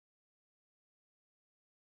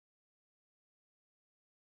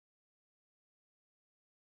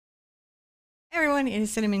Everyone, it is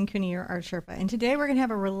Cinnamon Cooney, your Art Sherpa, and today we're going to have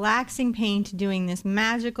a relaxing paint doing this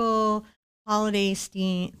magical holiday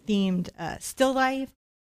themed still life.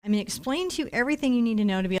 I'm going to explain to you everything you need to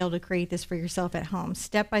know to be able to create this for yourself at home.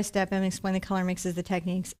 Step by step, I'm going to explain the color mixes, the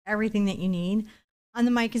techniques, everything that you need. On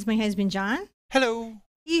the mic is my husband, John. Hello.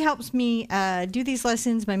 He helps me do these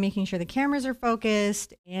lessons by making sure the cameras are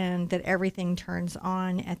focused and that everything turns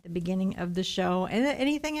on at the beginning of the show and that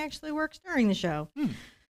anything actually works during the show.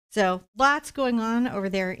 So lots going on over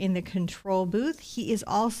there in the control booth. He is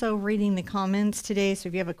also reading the comments today. So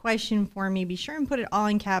if you have a question for me, be sure and put it all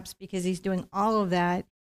in caps because he's doing all of that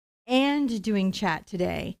and doing chat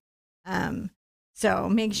today. So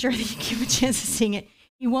make sure that you give him a chance of seeing it.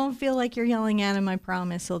 You won't feel like you're yelling at him, I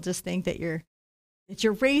promise. He'll just think that you're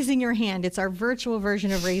raising your hand. It's our virtual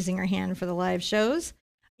version of raising your hand for the live shows.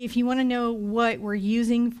 If you want to know what we're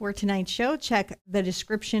using for tonight's show, check the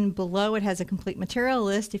description below. It has a complete material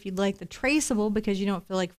list. If you'd like the traceable because you don't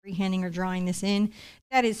feel like freehanding or drawing this in,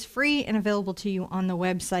 that is free and available to you on the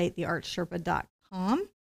website, TheArtSherpa.com.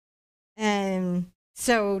 And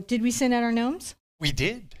so did we send out our gnomes? We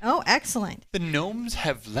did. Oh, excellent. The gnomes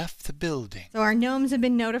have left the building. So our gnomes have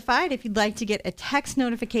been notified. If you'd like to get a text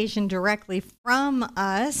notification directly from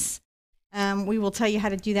us, we will tell you how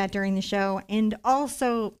to do that during the show. And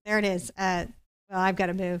also, there it is. Well, I've got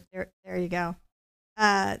to move. There you go.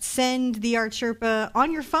 Send the Art Sherpa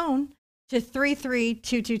on your phone to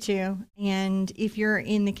 33222. And if you're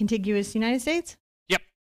in the contiguous United States, yep,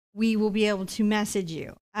 we will be able to message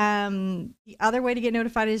you. The other way to get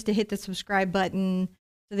notified is to hit the subscribe button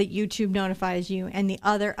so that YouTube notifies you. And the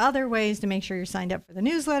other ways to make sure you're signed up for the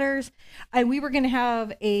newsletters. We were going to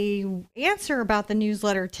have a answer about the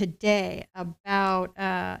newsletter today about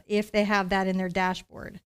if they have that in their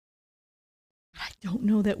dashboard. I don't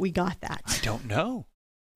know that we got that. I don't know.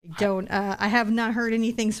 I have not heard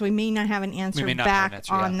anything, so we may not have an answer back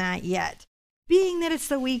on that yet. Being that it's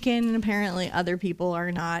the weekend and apparently other people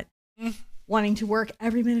are not wanting to work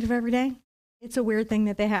every minute of every day. It's a weird thing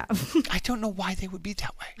that they have. I don't know why they would be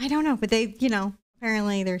that way. I don't know, but they,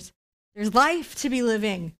 apparently there's life to be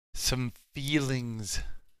living. Some feelings.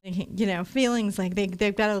 Feelings like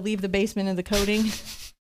they've got to leave the basement of the coding.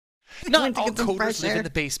 Not all coders live in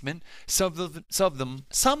the basement. Some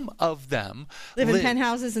of them live in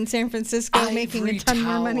penthouses in San Francisco, making a ton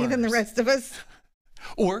more money than the rest of us.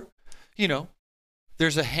 Or,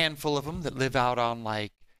 there's a handful of them that live out on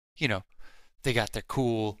they got their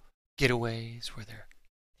cool getaways where they're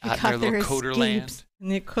out in their little coder land. In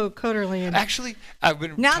the coder land. Actually,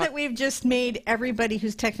 now that we've just made everybody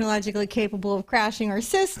who's technologically capable of crashing our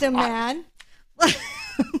system mad.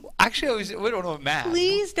 Actually, we don't know what mad.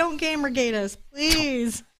 Please don't Gamergate us.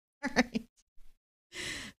 Please. All right.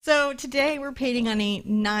 So today we're painting on a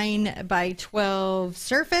 9x12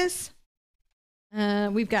 surface.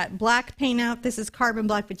 We've got black paint out. This is carbon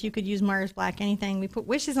black, but you could use Mars black, anything. We put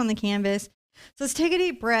wishes on the canvas. So let's take a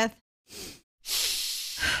deep breath.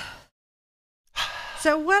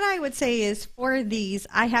 So what I would say is for these,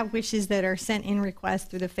 I have wishes that are sent in requests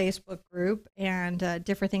through the Facebook group and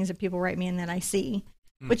different things that people write me and that I see.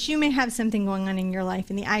 But you may have something going on in your life.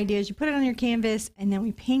 And the idea is you put it on your canvas and then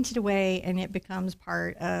we paint it away and it becomes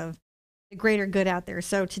part of the greater good out there.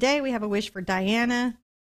 So today we have a wish for Diana.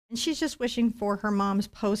 And she's just wishing for her mom's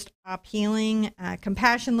post-op healing,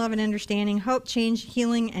 compassion, love, and understanding, hope, change,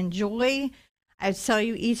 healing, and joy. I tell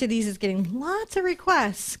you, each of these is getting lots of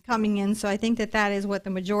requests coming in. So I think that is what the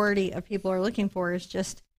majority of people are looking for, is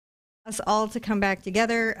just us all to come back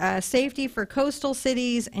together. Safety for coastal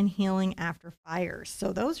cities and healing after fires.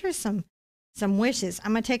 So those are some wishes.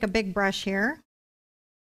 I'm going to take a big brush here.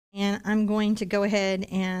 And I'm going to go ahead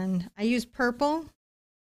and I use purple.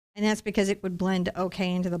 And that's because it would blend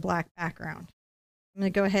okay into the black background. I'm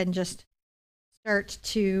going to go ahead and just start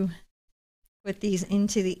to put these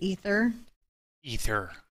into the ether.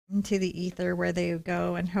 Into the ether where they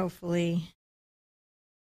go and hopefully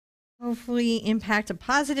impact a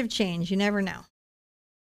positive change. You never know.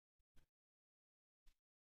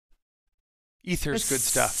 Ether is good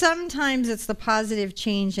stuff. Sometimes it's the positive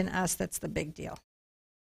change in us that's the big deal.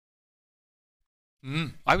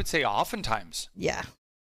 I would say oftentimes. Yeah.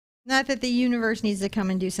 Not that the universe needs to come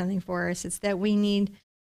and do something for us. It's that we need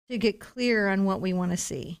to get clear on what we want to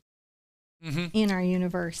see in our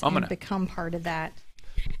universe and become part of that.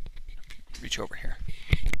 Reach over here.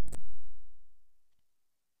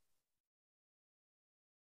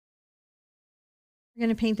 We're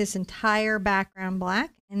going to paint this entire background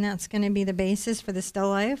black, and that's going to be the basis for the still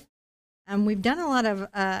life. We've done a lot of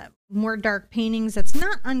more dark paintings. That's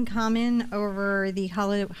not uncommon over the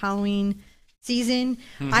Halloween season.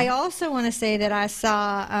 I also want to say that I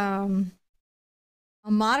saw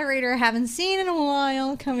a moderator I haven't seen in a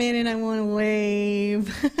while come in and I want to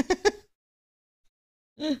wave.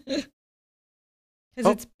 Because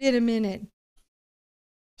it's been a minute.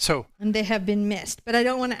 So. And they have been missed. But I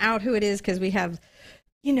don't want to out who it is because we have,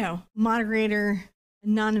 moderator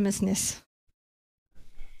anonymousness.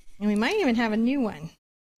 And we might even have a new one.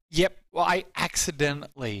 Yep. Well, I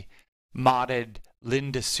accidentally modded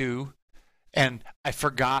Linda Sue, and I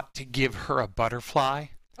forgot to give her a butterfly.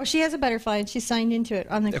 Oh, she has a butterfly, and she signed into it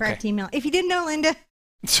on the correct email. If you didn't know, Linda.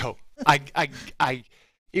 So,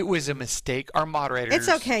 it was a mistake. Our moderator. It's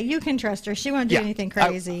okay. You can trust her. She won't do anything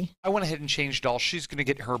crazy. I went ahead and changed all. She's going to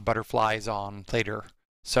get her butterflies on later.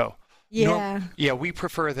 So, yeah. We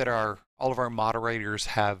prefer that all of our moderators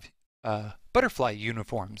have butterfly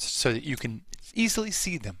uniforms so that you can easily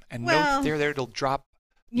see them and know that they're there to drop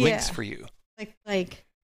links for you. Like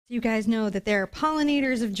you guys know that they're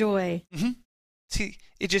pollinators of joy. Mm-hmm. See,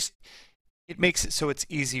 it makes it so it's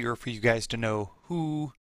easier for you guys to know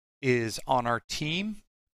who is on our team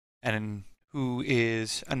and who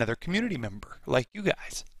is another community member like you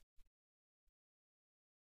guys.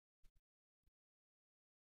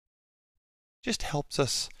 Just helps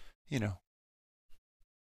us,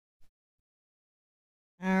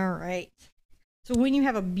 All right. So when you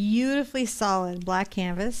have a beautifully solid black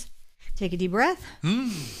canvas, take a deep breath.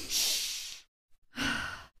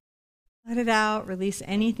 Let it out. Release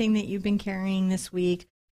anything that you've been carrying this week.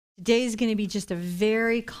 Today is going to be just a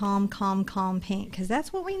very calm paint because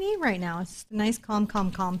that's what we need right now. It's a nice, calm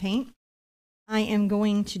paint. I am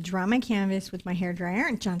going to dry my canvas with my hairdryer,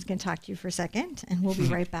 and John's going to talk to you for a second, and we'll be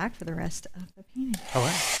right back for the rest of the painting. All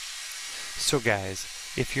right. So, guys,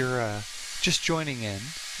 if you're just joining in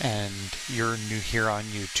and you're new here on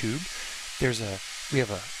YouTube,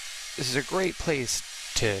 this is a great place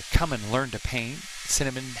to come and learn to paint.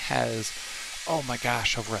 Cinnamon has, oh my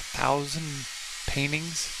gosh, over 1,000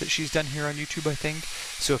 paintings that she's done here on YouTube, I think.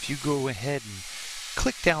 So if you go ahead and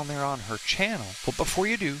click down there on her channel, but before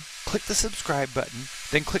you do, click the subscribe button,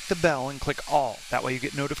 then click the bell and click all. That way you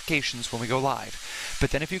get notifications when we go live.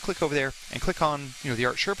 But then if you click over there and click on, the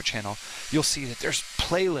Art Sherpa channel, you'll see that there's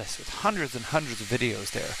playlists with hundreds and hundreds of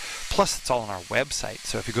videos there. Plus, it's all on our website.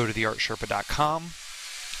 So if you go to TheArtSherpa.com,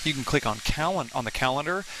 you can click on the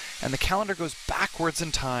calendar, and the calendar goes backwards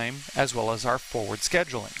in time as well as our forward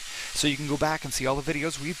scheduling. So you can go back and see all the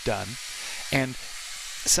videos we've done and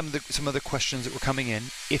some of the questions that were coming in.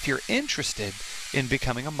 If you're interested in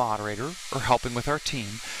becoming a moderator or helping with our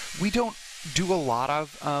team, we don't do a lot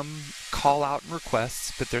of call out and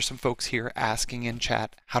requests, but there's some folks here asking in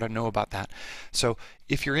chat how to know about that. So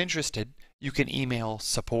if you're interested, you can email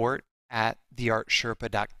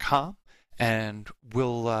support@theartsherpa.com. And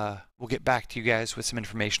we'll get back to you guys with some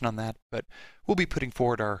information on that. But we'll be putting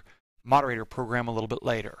forward our moderator program a little bit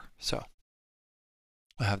later. So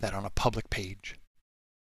we'll have that on a public page.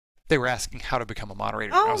 They were asking how to become a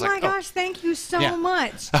moderator. Oh my gosh, thank you so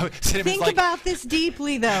much. Think about this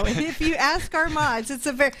deeply, though. And if you ask our mods,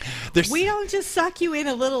 we don't just suck you in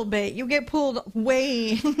a little bit. You get pulled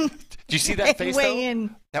way Do you see that face, though?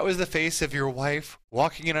 In. That was the face of your wife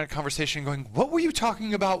walking in on a conversation going, what were you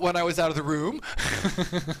talking about when I was out of the room?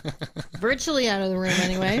 Virtually out of the room,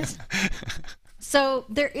 anyways. So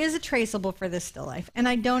there is a traceable for this still life, and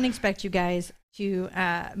I don't expect you guys to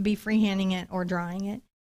be freehanding it or drawing it.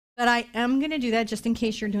 But I am going to do that just in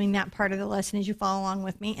case you're doing that part of the lesson as you follow along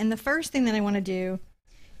with me. And the first thing that I want to do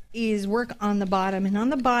is work on the bottom. And on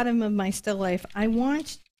the bottom of my still life,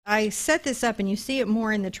 I set this up, and you see it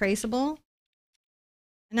more in the traceable.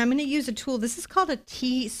 And I'm going to use a tool. This is called a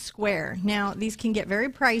T-square. Now, these can get very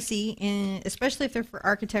pricey, especially if they're for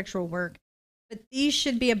architectural work. But these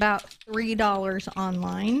should be about $3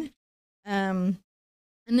 online. And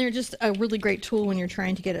they're just a really great tool when you're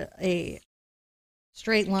trying to get a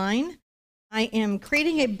straight line. I am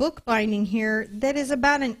creating a book binding here that is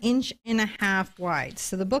about 1.5 inches wide.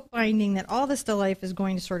 So the book binding that all the still life is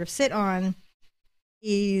going to sort of sit on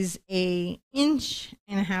is 1.5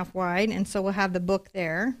 inches wide, and so we'll have the book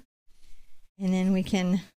there, and then we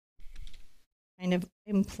can kind of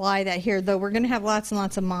imply that here, though we're going to have lots and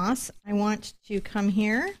lots of moss. I want to come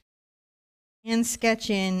here and sketch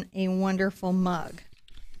in a wonderful mug.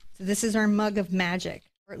 So this is our mug of magic,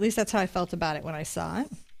 or at least that's how I felt about it when I saw it.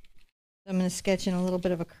 So I'm going to sketch in a little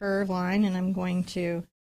bit of a curved line, and I'm going to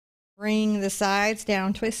bring the sides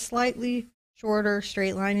down to a slightly shorter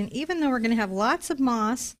straight line. And even though we're going to have lots of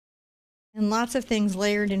moss and lots of things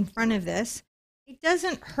layered in front of this, it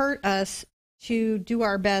doesn't hurt us to do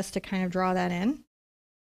our best to kind of draw that in.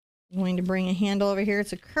 I'm going to bring a handle over here.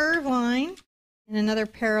 It's a curved line and another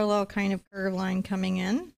parallel kind of curved line coming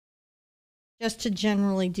in, just to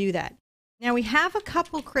generally do that. Now we have a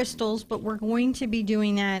couple crystals, but we're going to be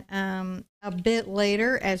doing that a bit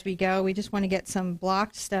later as we go. We just want to get some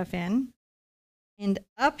blocked stuff in. And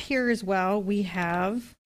up here as well, we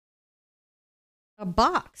have a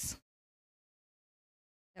box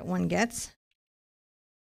that one gets.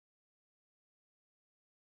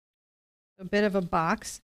 A bit of a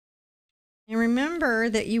box. And remember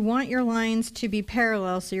that you want your lines to be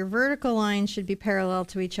parallel, so your vertical lines should be parallel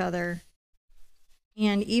to each other.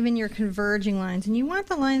 And even your converging lines. And you want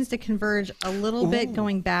the lines to converge a little bit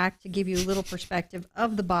going back to give you a little perspective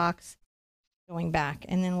of the box going back.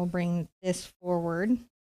 And then we'll bring this forward.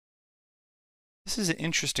 This is an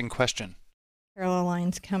interesting question. Parallel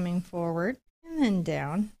lines coming forward and then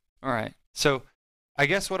down. All right. So I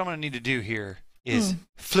guess what I'm going to need to do here is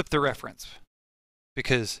flip the reference.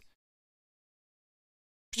 Because...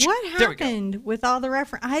 What happened with all the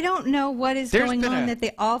reference? I don't know what is going on that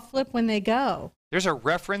they all flip when they go. There's a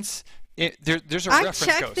reference. There's a reference ghost.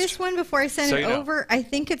 I checked this one before I sent it over. I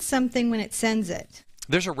think it's something when it sends it.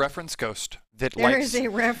 There's a reference ghost that there is a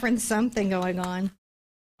reference something going on.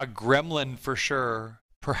 A gremlin for sure,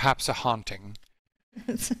 perhaps a haunting.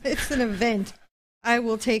 It's an event. I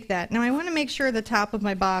will take that. Now I want to make sure the top of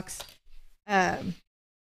my box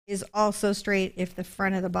is also straight if the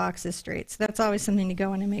front of the box is straight. So that's always something to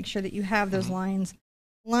go in and make sure that you have those lines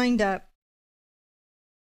lined up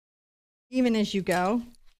even as you go.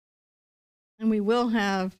 And we will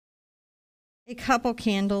have a couple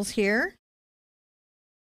candles here.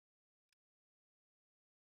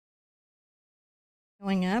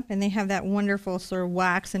 Going up, and they have that wonderful sort of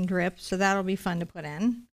wax and drip, so that'll be fun to put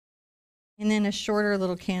in. And then a shorter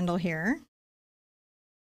little candle here.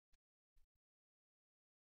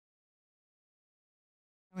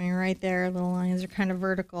 Coming right there, little lines are kind of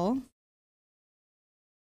vertical.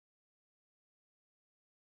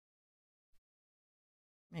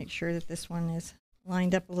 Make sure that this one is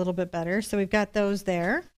lined up a little bit better. So we've got those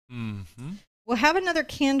there. We'll have another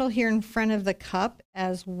candle here in front of the cup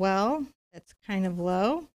as well. That's kind of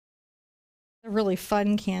low. A really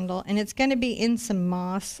fun candle. And it's going to be in some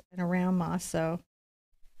moss and around moss. So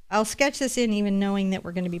I'll sketch this in even knowing that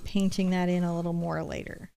we're going to be painting that in a little more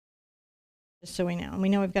later. Just so we know. And we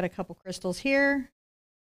know we've got a couple crystals here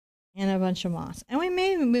and a bunch of moss. And we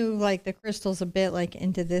may move like the crystals a bit like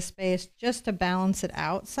into this space just to balance it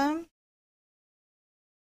out some.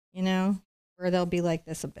 You know, or they'll be like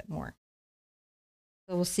this a bit more.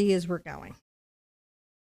 So we'll see as we're going.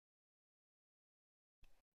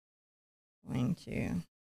 Going to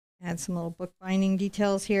add some little bookbinding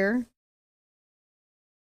details here.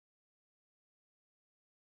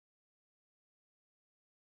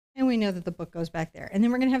 And we know that the book goes back there. And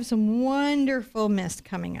then we're going to have some wonderful mist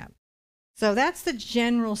coming up. So that's the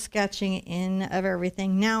general sketching in of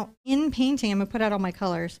everything. Now, in painting, I'm going to put out all my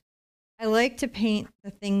colors. I like to paint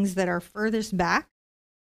the things that are furthest back,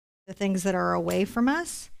 the things that are away from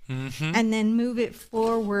us, and then move it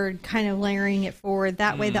forward, kind of layering it forward.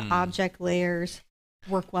 That way the object layers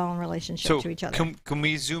work well in relationship to each other. Can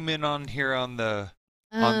we zoom in on here on the...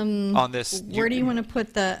 on this. Where do you want to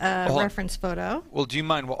put the reference photo? Well, do you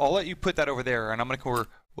mind? Well, I'll let you put that over there, and I'm going to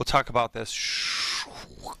we'll talk about this.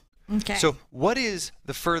 Okay. So what is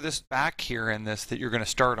the furthest back here in this that you're going to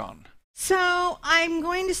start on? So I'm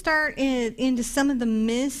going to start into some of the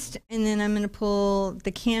mist, and then I'm going to pull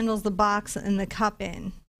the candles, the box, and the cup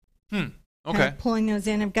in. Okay. Kind of pulling those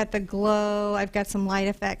in. I've got the glow. I've got some light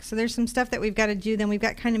effects. So there's some stuff that we've got to do. Then we've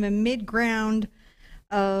got kind of a mid-ground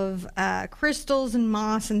of crystals and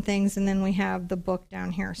moss and things, and then we have the book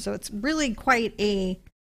down here. So it's really quite a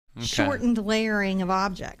shortened layering of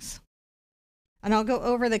objects. And I'll go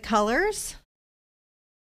over the colors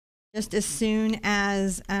just as soon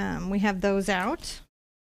as we have those out.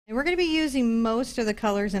 And we're going to be using most of the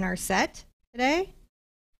colors in our set today.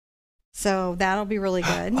 So that'll be really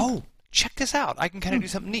good. Oh, check this out. I can kind of do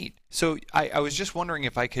something neat. So I was just wondering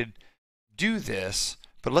if I could do this.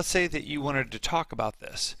 But let's say that you wanted to talk about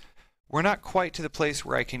this. We're not quite to the place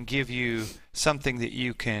where I can give you something that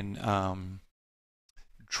you can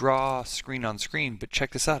draw screen on screen, but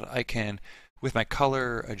check this out. I can, with my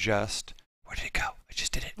color adjust. Where did it go? I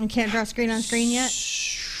just did it. You can't draw screen on screen yet?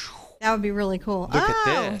 That would be really cool. Look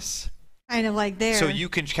at this. Kind of like there. So you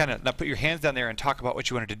can kind of now put your hands down there and talk about what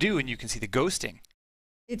you wanted to do, and you can see the ghosting.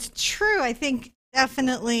 It's true. I think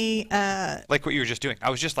definitely. Like what you were just doing. I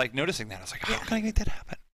was just like noticing that. I was like, how can I make that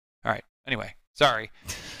happen? All right. Anyway, sorry.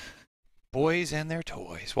 Boys and their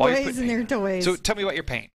toys. Boys and their toys. So tell me about your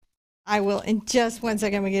paint. I will in just 1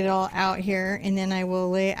 second. We get it all out here, and then I will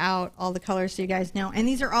lay out all the colors so you guys know. And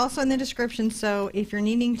these are also in the description. So if you're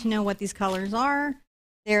needing to know what these colors are,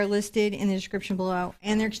 They're listed in the description below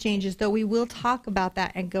and their exchanges, though we will talk about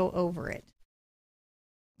that and go over it.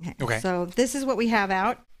 Okay. So this is what we have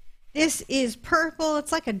out. This is purple.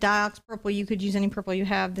 It's like a Diox purple. You could use any purple you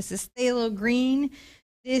have. This is Phthalo green.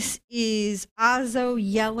 This is Azo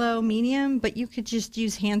yellow medium, but you could just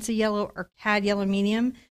use Hansa yellow or CAD yellow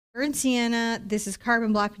medium. Burnt sienna. This is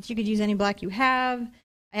carbon black, but you could use any black you have.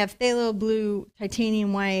 I have Phthalo blue,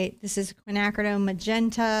 titanium white. This is Quinacridone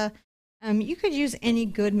Magenta. You could use any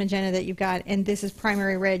good magenta that you've got, and this is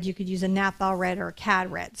primary red. You could use a Napthol Red or a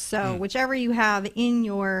CAD red. So whichever you have in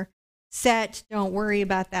your set, don't worry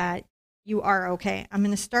about that. You are okay. I'm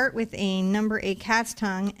going to start with a number 8 cat's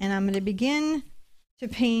tongue, and I'm going to begin to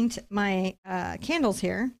paint my candles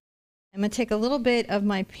here. I'm going to take a little bit of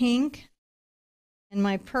my pink and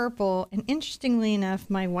my purple, and interestingly enough,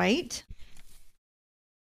 my white.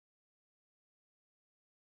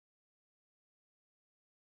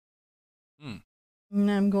 And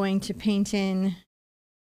I'm going to paint in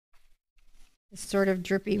this sort of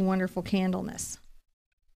drippy, wonderful candleness.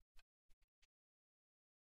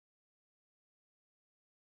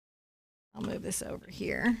 I'll move this over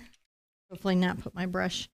here. Hopefully not put my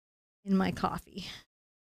brush in my coffee.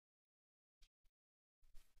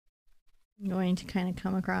 I'm going to kind of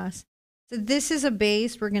come across. So this is a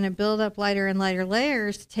base. We're going to build up lighter and lighter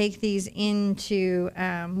layers to take these into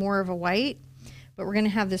more of a white. But we're going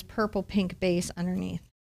to have this purple pink base underneath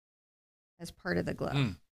as part of the glow.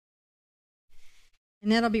 And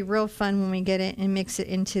that'll be real fun when we get it and mix it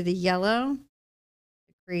into the yellow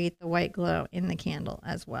to create the white glow in the candle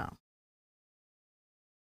as well.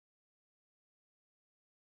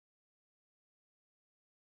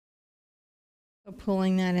 So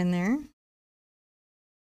pulling that in there.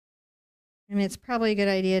 And it's probably a good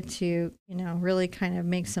idea to, really kind of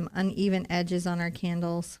make some uneven edges on our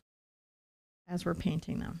candles as we're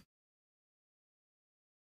painting them.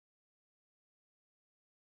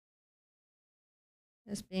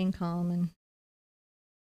 Just being calm and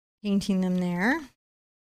painting them there.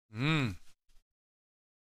 I'm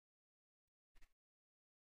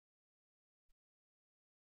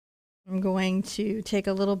going to take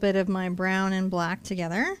a little bit of my brown and black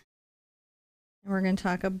together. And we're going to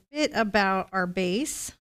talk a bit about our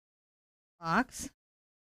base box.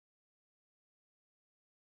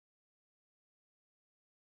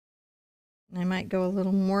 And I might go a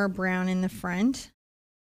little more brown in the front.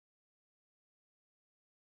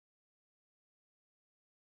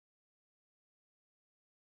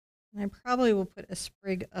 And I probably will put a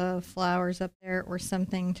sprig of flowers up there or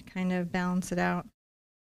something to kind of balance it out.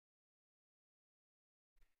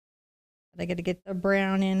 But I got to get the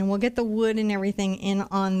brown in, and we'll get the wood and everything in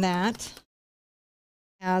on that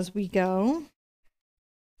as we go.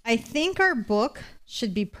 I think our book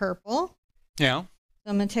should be purple. Yeah. So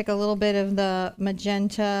I'm going to take a little bit of the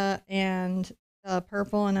magenta and the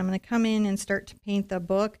purple, and I'm going to come in and start to paint the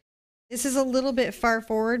book. This is a little bit far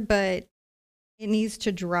forward, but it needs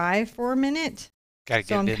to dry for a minute.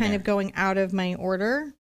 So I'm kind of going out of my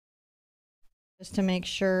order just to make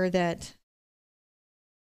sure that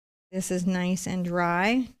this is nice and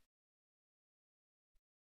dry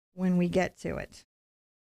when we get to it.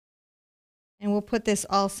 And we'll put this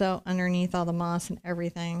also underneath all the moss and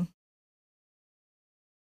everything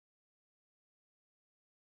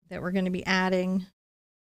that we're going to be adding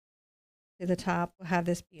to the top. We'll have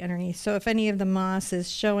this be underneath. So if any of the moss is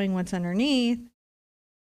showing what's underneath,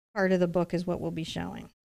 part of the book is what we'll be showing.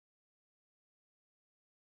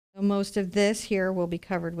 So most of this here will be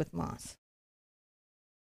covered with moss.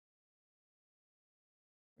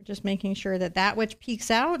 We're just making sure that that which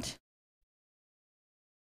peeks out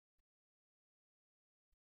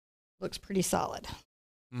looks pretty solid.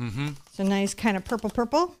 So nice kind of purple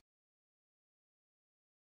purple.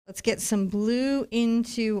 Let's get some blue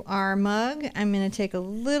into our mug. I'm going to take a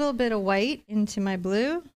little bit of white into my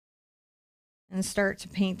blue and start to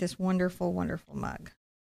paint this wonderful, wonderful mug.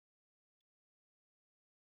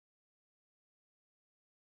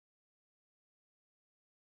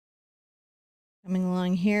 Coming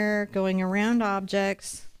along here, going around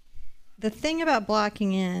objects. The thing about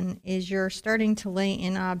blocking in is you're starting to lay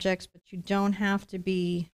in objects, but you don't have to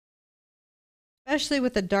be, especially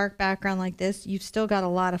with a dark background like this, you've still got a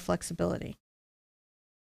lot of flexibility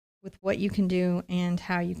with what you can do and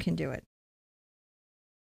how you can do it.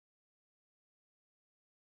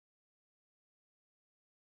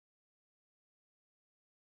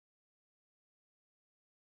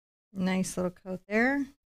 Nice little coat there.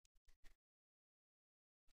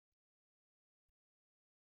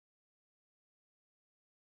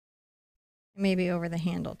 Maybe over the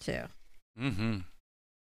handle too.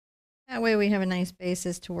 That way we have a nice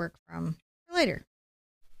basis to work from for later.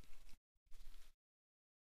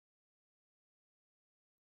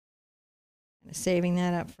 Saving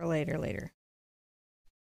that up for later.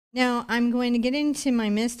 Now I'm going to get into my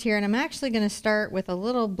mist here, and I'm actually going to start with a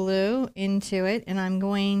little blue into it, and I'm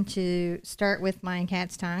going to start with my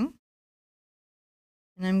cat's tongue.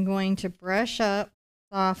 And I'm going to brush up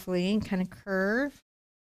softly and kind of curve.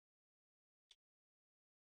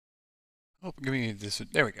 Oh, give me this.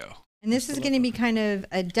 There we go. And this is going to be kind of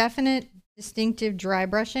a definite, distinctive dry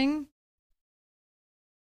brushing.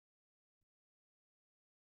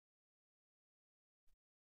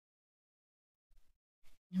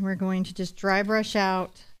 And we're going to just dry brush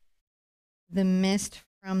out the mist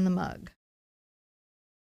from the mug.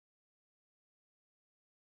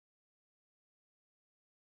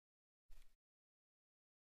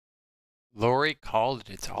 Lori called it.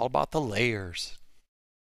 It's all about the layers.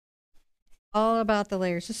 All about the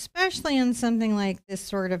layers, especially on something like this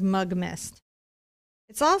sort of mug mist.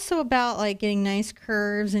 It's also about like getting nice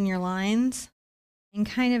curves in your lines and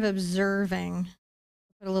kind of observing.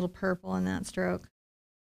 Put a little purple in that stroke.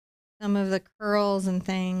 Some of the curls and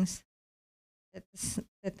things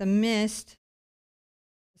that the mist,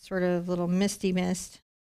 sort of little misty mist,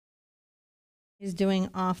 is doing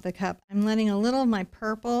off the cup. I'm letting a little of my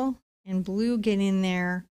purple and blue get in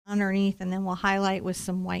there underneath, and then we'll highlight with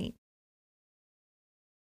some white.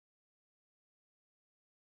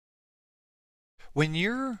 When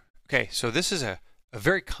you're, okay, so this is a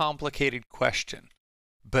very complicated question,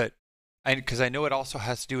 but because I know it also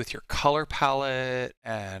has to do with your color palette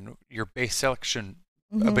and your base selection,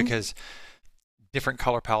 because different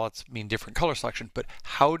color palettes mean different color selection, but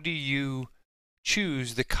how do you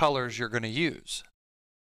choose the colors you're going to use?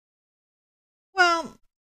 Well,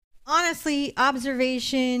 honestly,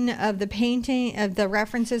 observation of the painting, of the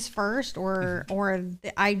references first, or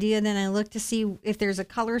the idea, then I look to see if there's a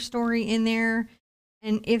color story in there.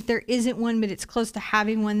 And if there isn't one, but it's close to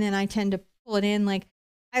having one, then I tend to pull it in. Like,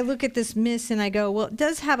 I look at this mist and I go, well, it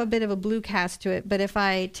does have a bit of a blue cast to it, but if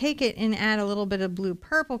I take it and add a little bit of blue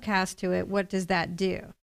purple cast to it, what does that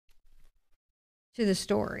do to the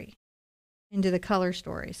story, into the color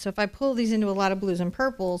story? So if I pull these into a lot of blues and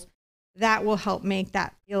purples, that will help make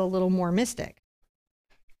that feel a little more mystic.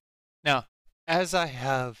 Now, as I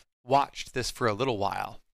have watched this for a little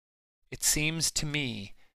while, it seems to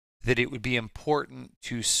me that it would be important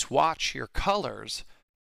to swatch your colors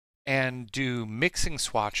and do mixing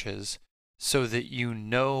swatches so that you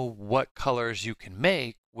know what colors you can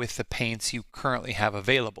make with the paints you currently have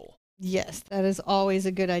available. Yes, that is always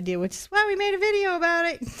a good idea, which is why we made a video about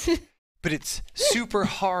it. But it's super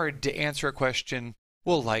hard to answer a question,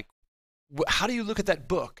 well, like, how do you look at that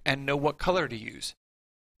book and know what color to use?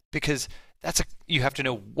 Because you have to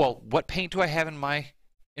know, well, what paint do I have in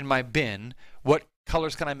my bin? What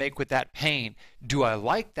colors can I make with that paint? Do I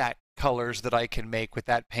like that colors that I can make with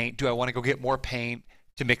that paint? Do I want to go get more paint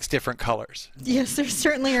to mix different colors? Yes, there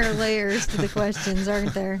certainly are layers to the questions,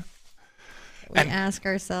 aren't there? We ask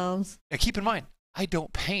ourselves. Now keep in mind, I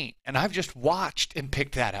don't paint, and I've just watched and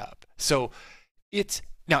picked that up. So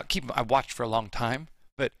I've watched for a long time,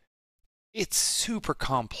 but it's super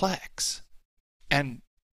complex. And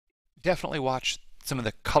definitely watch some of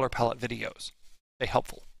the color palette videos. They're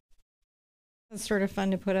helpful. It's sort of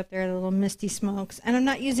fun to put up there, the little misty smokes. And I'm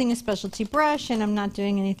not using a specialty brush, and I'm not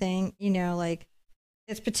doing anything, like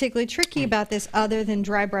it's particularly tricky about this other than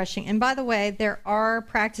dry brushing. And by the way, there are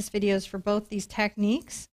practice videos for both these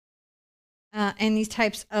techniques and these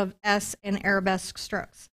types of S and arabesque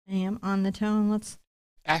strokes. I am on the tone. Let's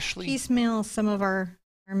piecemeal some of our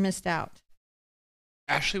missed out.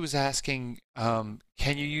 Ashley was asking, can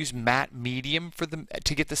you use matte medium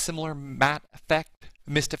to get the similar matte effect,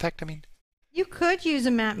 mist effect, I mean? You could use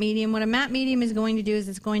a matte medium. What a matte medium is going to do is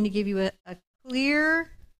it's going to give you a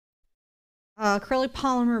clear acrylic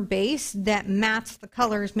polymer base that mattes the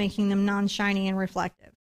colors, making them non-shiny and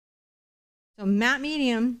reflective. So matte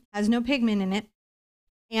medium has no pigment in it,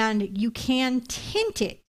 and you can tint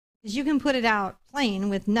it, because you can put it out plain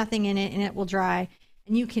with nothing in it and it will dry,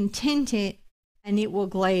 and you can tint it and it will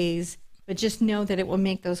glaze, but just know that it will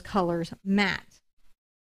make those colors matte.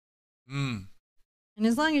 And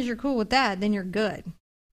as long as you're cool with that, then you're good.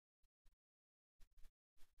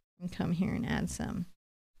 And come here and add some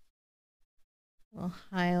little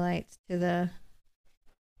highlights to the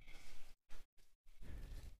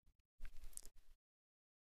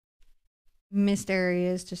mist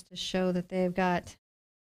areas, just to show that they've got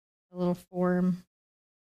a little form.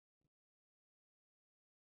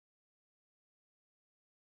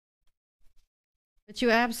 But you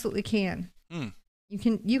absolutely can.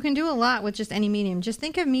 You can do a lot with just any medium. Just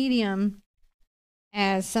think of medium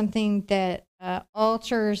as something that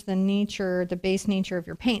alters the base nature of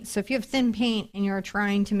your paint. So if you have thin paint and you're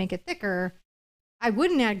trying to make it thicker, I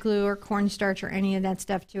wouldn't add glue or cornstarch or any of that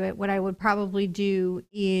stuff to it. What I would probably do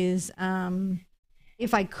is,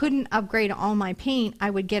 if I couldn't upgrade all my paint,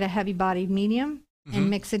 I would get a heavy-bodied medium and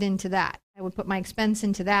mix it into that. I would put my expense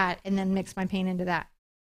into that and then mix my paint into that.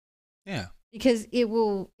 Yeah. Because it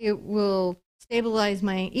will stabilize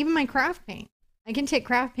even my craft paint. I can take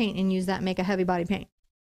craft paint and use that and make a heavy-body paint.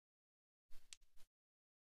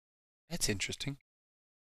 That's interesting.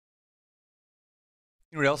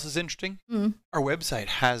 You know what else is interesting? Mm. Our website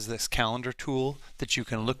has this calendar tool that you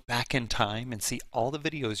can look back in time and see all the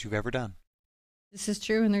videos you've ever done. This is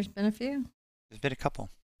true, and there's been a few. There's been a couple.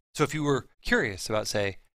 So if you were curious about,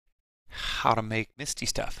 say, how to make misty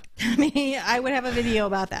stuff. I mean, I would have a video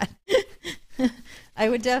about that. I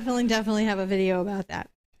would definitely have a video about that.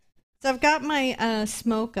 So I've got my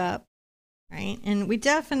smoke up, right? And we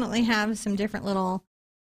definitely have some different little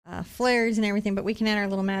flares and everything, but we can add our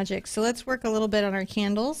little magic. So let's work a little bit on our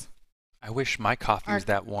candles. I wish my coffee was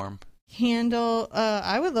that warm. Candle,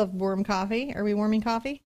 I would love warm coffee. Are we warming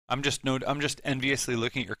coffee? I'm just enviously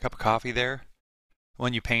looking at your cup of coffee there,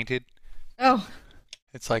 when you painted. Oh.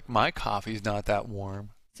 It's like my coffee's not that warm.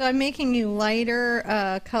 So I'm making a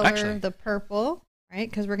lighter color of the purple, right?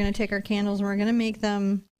 Because we're going to take our candles and we're going to make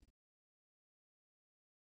them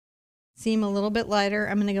seem a little bit lighter.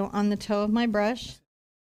 I'm going to go on the toe of my brush.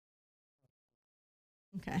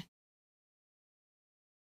 Okay.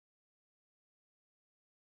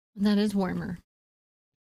 That is warmer.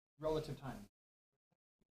 Relative time.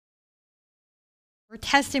 We're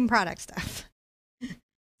testing product stuff.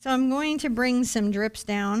 So I'm going to bring some drips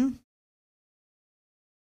down.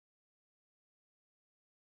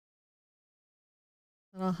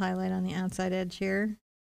 A little highlight on the outside edge here.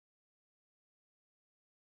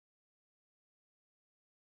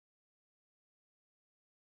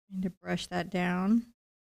 Need to brush that down.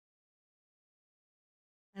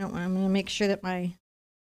 I'm going to make sure that my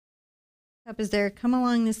cup is there. Come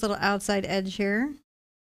along this little outside edge here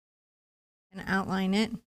and outline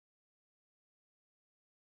it.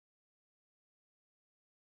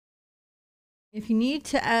 If you need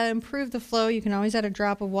to improve the flow, you can always add a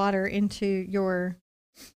drop of water into your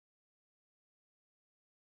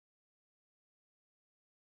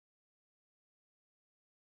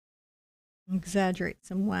exaggerate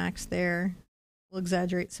some wax there. We'll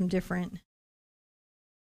exaggerate some different.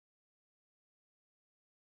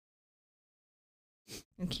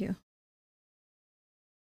 Thank you.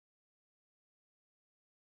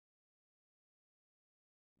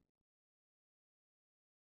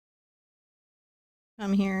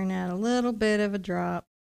 Come here and add a little bit of a drop.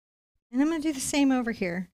 And I'm going to do the same over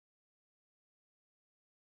here.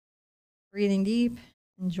 Breathing deep,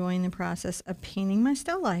 enjoying the process of painting my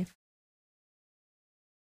still life.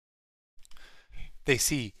 They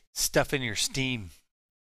see stuff in your steam.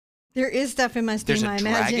 There is stuff in my steam, There's a I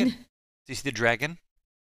dragon. imagine. Do you see the dragon?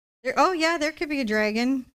 Oh, yeah, there could be a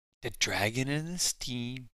dragon. The dragon in the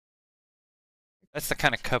steam. That's the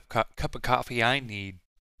kind of cup of coffee I need.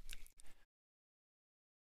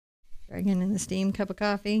 Dragon in the steam cup of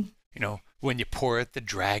coffee. You know, when you pour it, the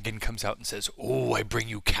dragon comes out and says, "Oh, I bring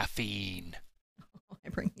you caffeine." Oh, I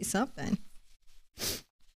bring you something.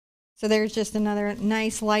 So there's just another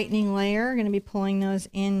nice lightening layer. I'm going to be pulling those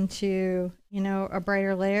into, a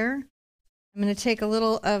brighter layer. I'm going to take a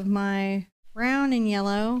little of my brown and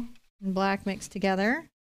yellow and black mixed together.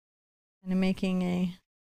 And I'm making a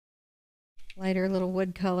lighter little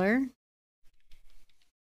wood color.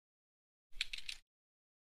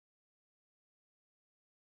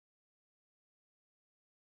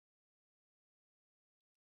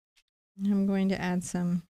 And I'm going to add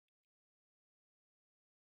some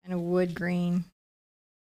kind of wood green.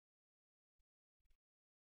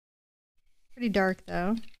 Pretty dark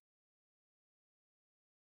though.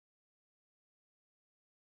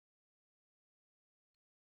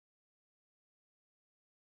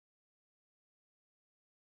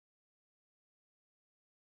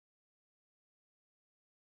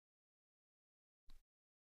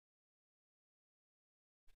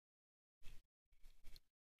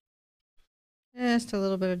 Just a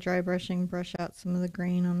little bit of dry brushing, brush out some of the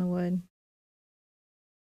grain on the wood.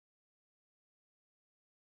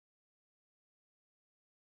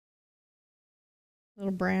 A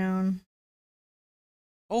little brown.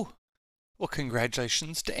 Oh, well,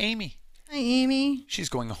 congratulations to Amy. Hi, Amy. She's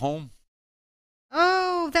going home.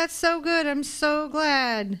 Oh, that's so good. I'm so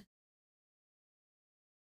glad.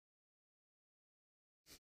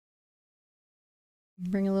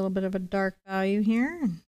 Bring a little bit of a dark value here.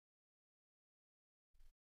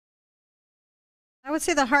 I would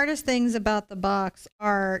say the hardest things about the box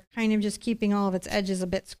are kind of just keeping all of its edges a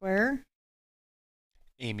bit square.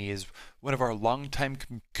 Amy is one of our longtime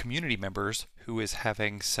community members who is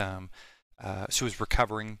having some, who is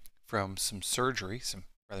recovering from some surgery, some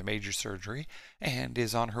rather major surgery, and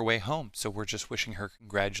is on her way home. So we're just wishing her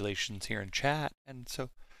congratulations here in chat. And so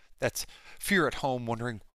that's, if you're at home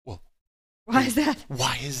wondering, well, why is that?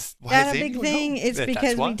 Why is that Amy a big going thing? home? It's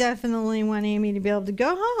because we definitely want Amy to be able to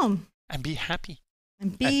go home and be happy.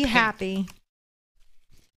 And be happy.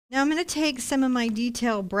 Now I'm going to take some of my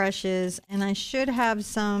detail brushes, and I should have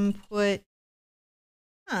some put.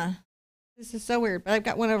 This is so weird, but I've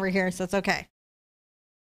got one over here, so it's okay.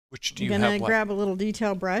 Which do you have? have? I'm going to grab a little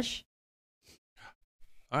detail brush.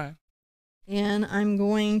 All right. And I'm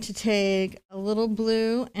going to take a little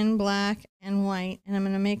blue and black and white, and I'm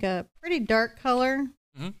going to make a pretty dark color,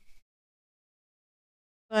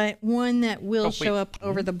 but one that will show up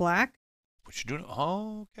over the black. What you doing?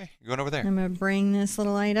 Oh, okay. You're going over there. I'm going to bring this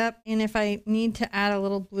little light up, and if I need to add a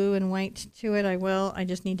little blue and white to it, I will. I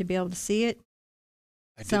just need to be able to see it.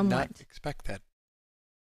 I did not expect that.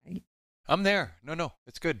 I'm there. No,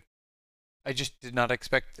 it's good. I just did not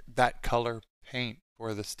expect that color paint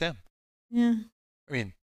for the stem. Yeah. I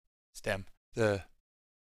mean, stem. The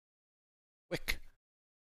wick.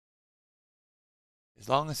 As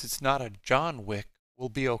long as it's not a John Wick, we'll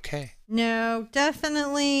be okay. No,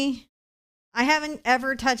 definitely. I haven't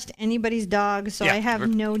ever touched anybody's dog, so I have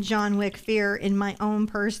no John Wick fear in my own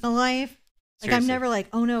personal life. Like, seriously. I'm never like,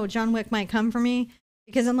 oh no, John Wick might come for me.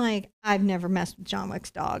 Because I'm like, I've never messed with John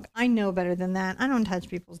Wick's dog. I know better than that. I don't touch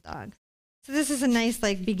people's dogs. So this is a nice,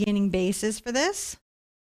 like, beginning basis for this.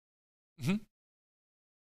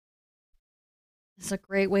 It's a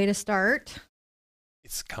great way to start.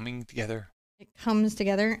 It's coming together. It comes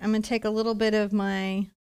together. I'm going to take a little bit of my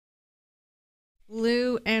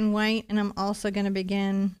blue and white, and I'm also going to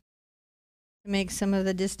begin to make some of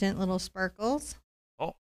the distant little sparkles.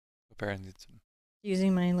 Oh, apparently it's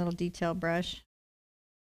using my little detail brush.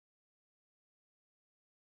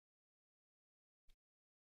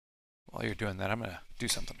 While you're doing that, I'm going to do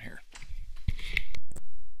something here.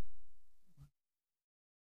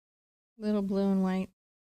 Little blue and white.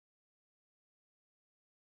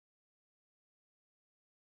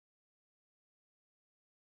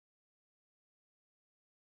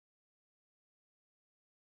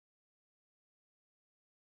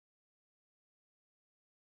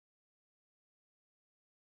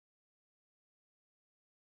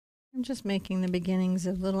 I'm just making the beginnings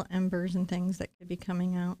of little embers and things that could be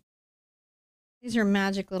coming out. These are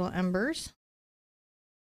magic little embers.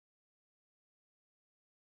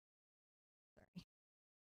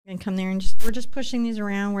 And come there and we're just pushing these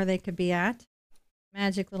around where they could be at.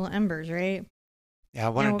 Magic little embers, right? Yeah, I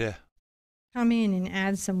wanted to come in and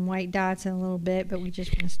add some white dots in a little bit, but we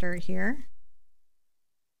just want to start here.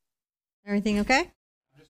 Everything okay?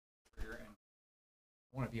 I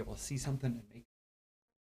want to be able to see something and make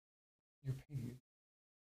your painting.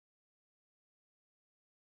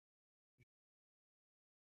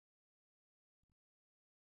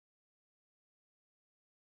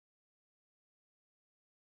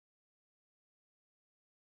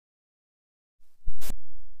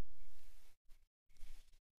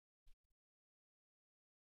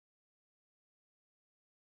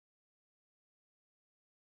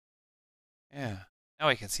 Yeah. Now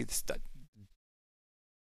I can see the stud.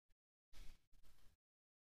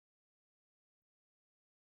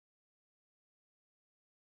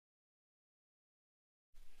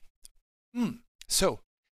 So,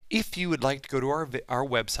 if you would like to go to our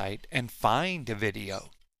website and find a video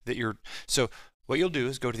that so what you'll do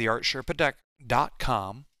is go to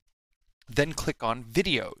TheArtSherpa.com, then click on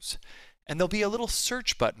videos, and there'll be a little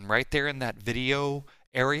search button right there in that video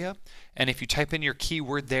area, and if you type in your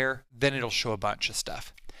keyword there, then it'll show a bunch of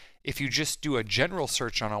stuff. If you just do a general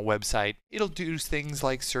search on a website, it'll do things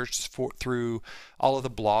like search through all of the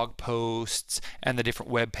blog posts and the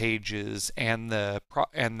different web pages and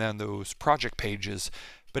then those project pages,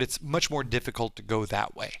 but it's much more difficult to go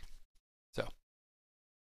that way. So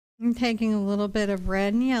I'm taking a little bit of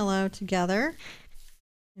red and yellow together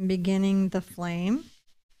and beginning the flame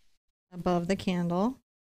above the candle.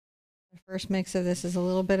 The first mix of this is a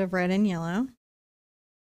little bit of red and yellow.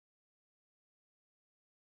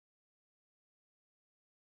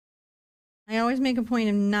 I always make a point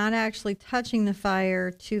of not actually touching the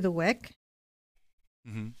fire to the wick.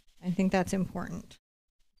 I think that's important.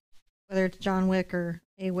 Whether it's John Wick or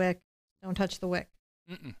a wick, don't touch the wick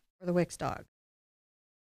or the wick's dog.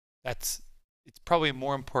 It's probably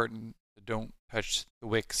more important to don't touch the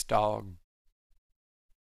wick's dog.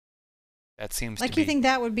 That seems like to be... you think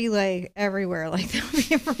that would be like everywhere, like that would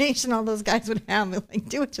be information all those guys would have. Like,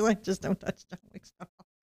 do what you like, just don't touch John Wick's dog.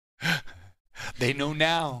 They know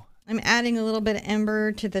now. I'm adding a little bit of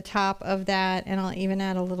ember to the top of that, and I'll even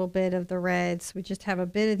add a little bit of the red. So we just have a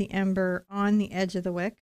bit of the ember on the edge of the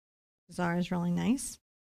wick. Bizarre is really nice.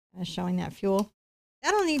 Showing that fuel.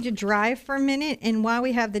 That'll need to dry for a minute, and while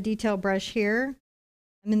we have the detail brush here,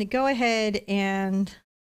 I'm going to go ahead and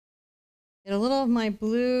get a little of my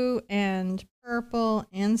blue and purple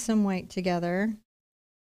and some white together.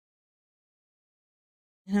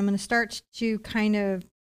 And I'm going to start to kind of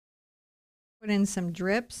put in some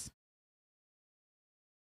drips.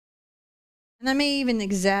 And I may even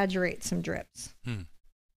exaggerate some drips.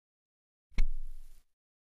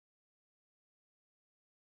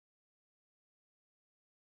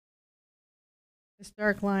 This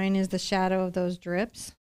dark line is the shadow of those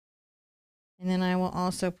drips. And then I will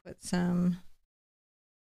also put a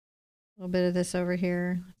little bit of this over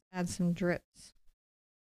here. Add some drips.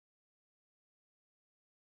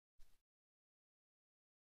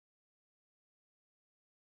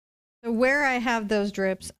 So where I have those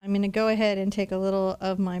drips, I'm going to go ahead and take a little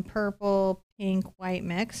of my purple, pink, white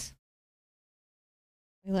mix.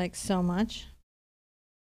 I like so much.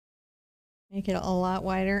 Make it a lot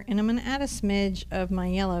whiter. And I'm going to add a smidge of my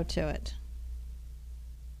yellow to it.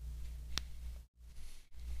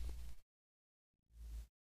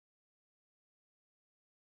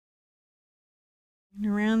 And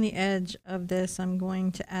around the edge of this, I'm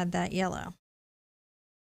going to add that yellow.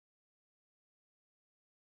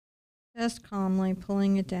 Just calmly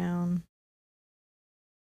pulling it down.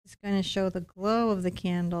 It's going to show the glow of the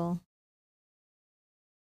candle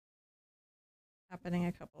happening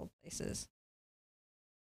a couple of places.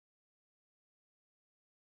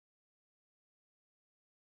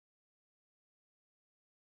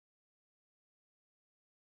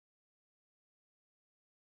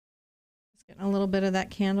 Just getting a little bit of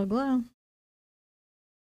that candle glow.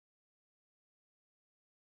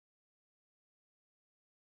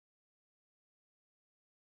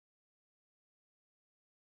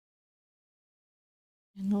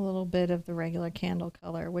 And a little bit of the regular candle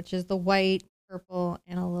color, which is the white, purple,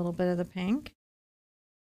 and a little bit of the pink.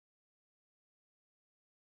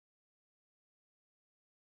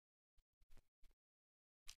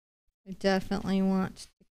 I definitely want to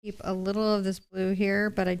keep a little of this blue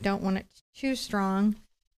here, but I don't want it too strong.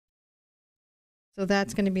 So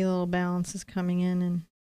that's going to be a little balances coming in and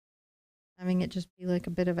having it just be like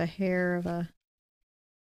a bit of a hair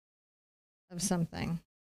of something.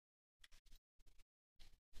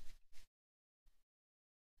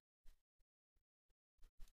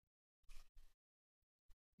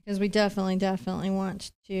 Because we definitely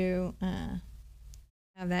want to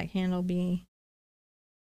have that candle be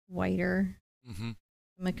whiter. I'm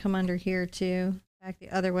going to come under here too, back the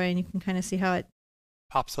other way, and you can kind of see how it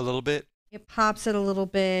pops a little bit. It pops it a little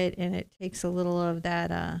bit, and it takes a little of that.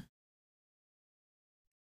 The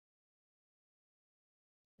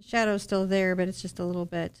shadow's still there, but it's just a little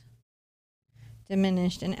bit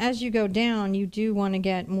diminished. And as you go down, you do want to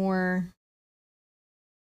get more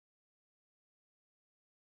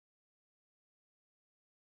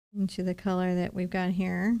into the color that we've got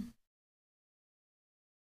here.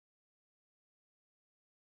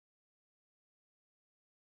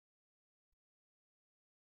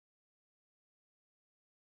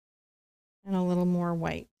 And a little more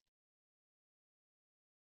white.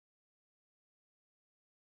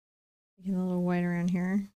 Get a little white around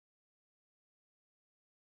here.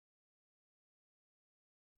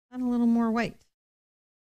 And a little more white.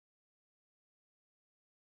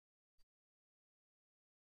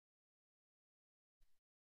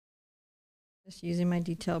 Just using my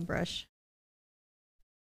detail brush.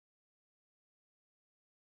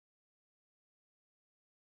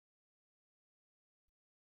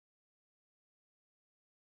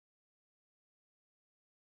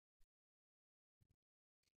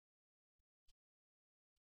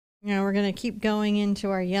 Now we're going to keep going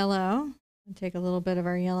into our yellow. I'll take a little bit of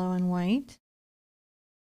our yellow and white.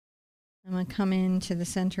 I'm going to come into the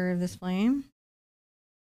center of this flame.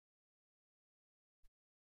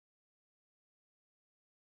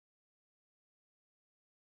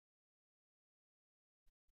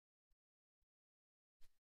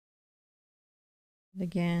 And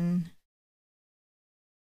again,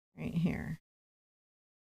 right here.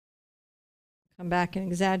 Come back and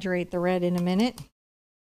exaggerate the red in a minute.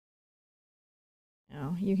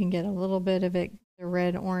 Now you can get a little bit of it, the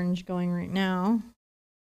red orange going right now.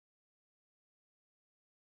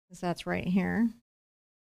 Because that's right here.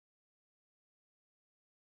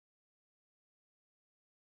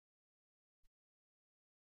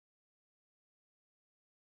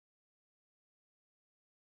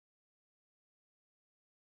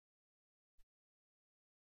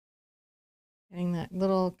 Getting that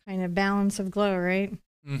little kind of balance of glow, right?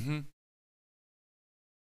 Mm-hmm.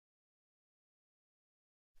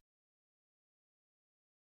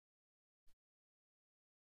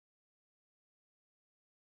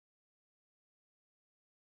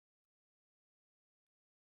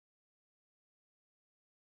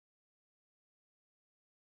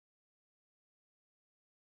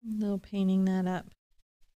 A little painting that up.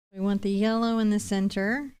 We want the yellow in the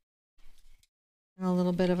center and a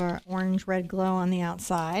little bit of our orange red glow on the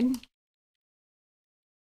outside.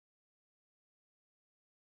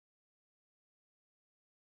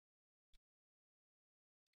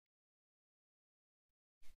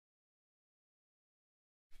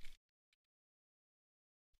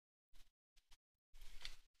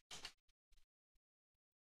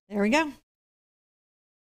 There we go.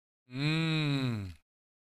 Mmm.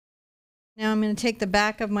 Now I'm going to take the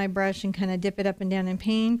back of my brush and kind of dip it up and down in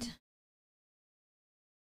paint.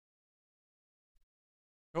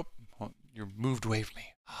 Oh, well, you're moved away from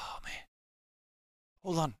me. Oh, man.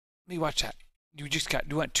 Hold on. Let me watch that. You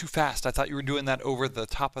went too fast. I thought you were doing that over the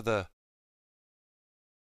top of the...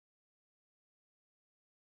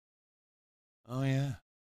 Oh, yeah.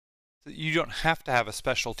 So you don't have to have a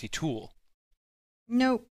specialty tool.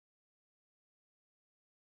 Nope.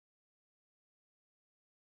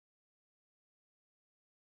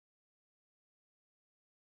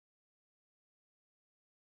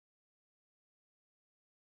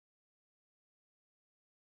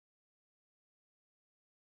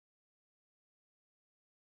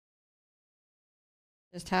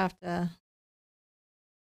 Just have to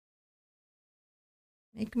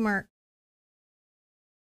make a mark.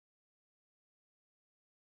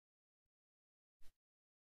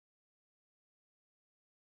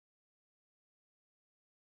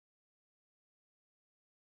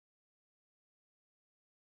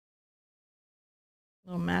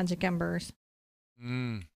 Little magic embers.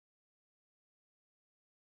 Mmm.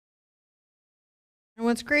 And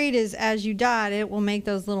what's great is as you dot, it will make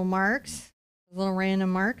those little marks, those little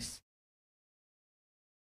random marks.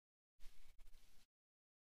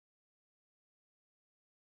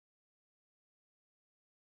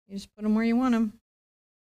 You just put them where you want them.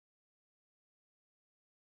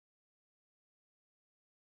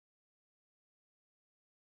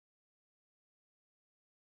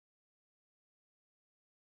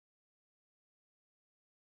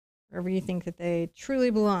 Wherever you think that they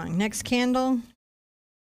truly belong. Next candle,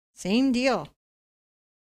 same deal.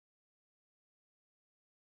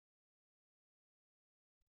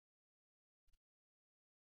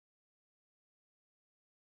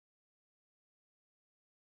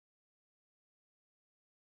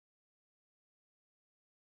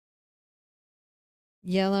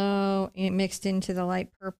 Yellow mixed into the light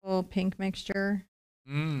purple pink mixture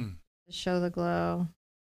Mmm. to show the glow.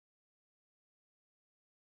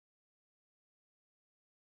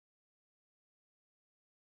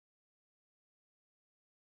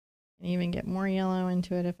 And even get more yellow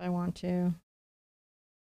into it if I want to.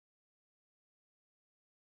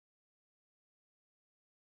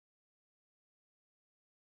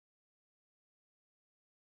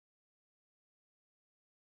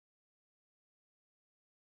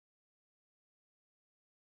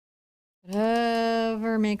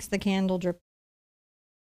 Whatever makes the candle drip,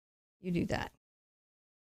 you do that.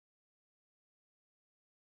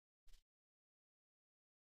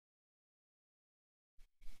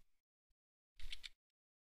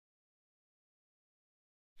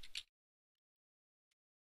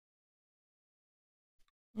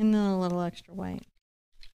 And then a little extra white.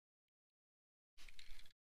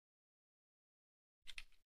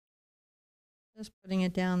 Just putting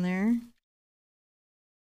it down there.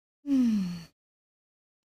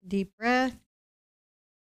 Deep breath.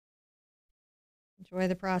 Enjoy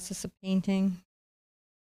the process of painting.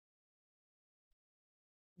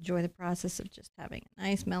 Enjoy the process of just having a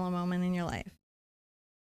nice mellow moment in your life.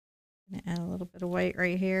 I'm gonna add a little bit of white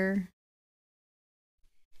right here.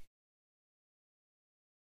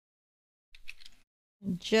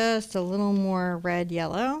 And just a little more red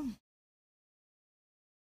yellow.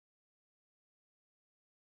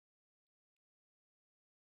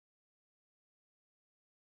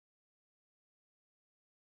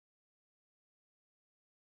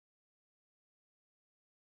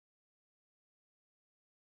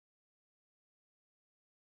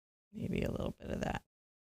 Maybe a little bit of that.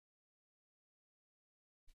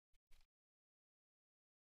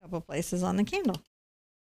 A couple places on the candle.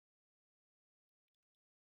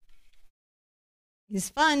 It's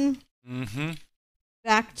fun. Mm-hmm.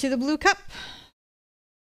 Back to the blue cup.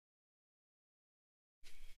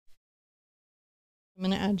 I'm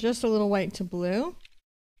going to add just a little white to blue.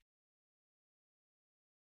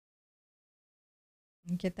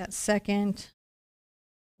 And get that second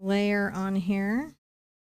layer on here.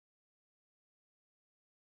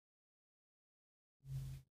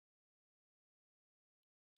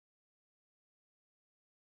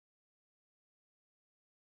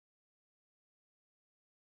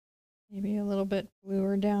 Maybe a little bit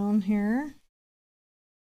bluer down here.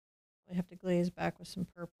 I have to glaze back with some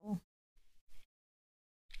purple.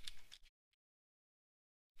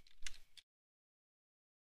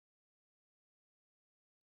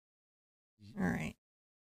 All right.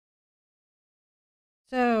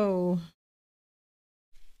 So,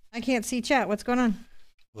 I can't see chat. What's going on?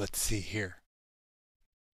 Let's see here.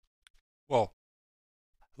 Well,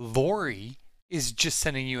 Lori is just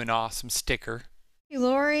sending you an awesome sticker. Hey,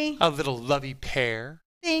 Lori. A little lovey pear.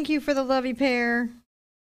 Thank you for the lovey pear.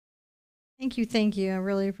 Thank you, thank you. I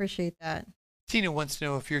really appreciate that. Tina wants to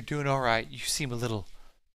know if you're doing all right. You seem a little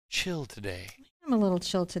chill today. I'm a little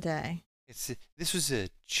chill today. This was a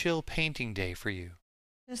chill painting day for you.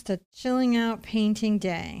 Just a chilling out painting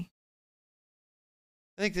day.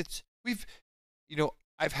 I think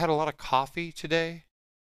I've had a lot of coffee today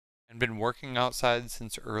and been working outside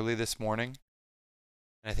since early this morning.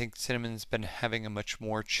 And I think Cinnamon's been having a much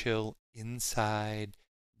more chill inside,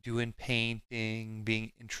 doing painting,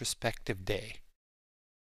 being introspective day.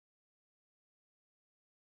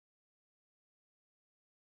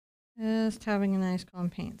 Just having a nice calm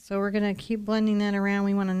paint. So we're going to keep blending that around.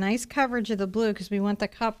 We want a nice coverage of the blue because we want the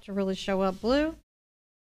cup to really show up blue.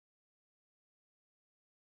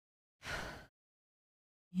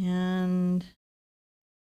 And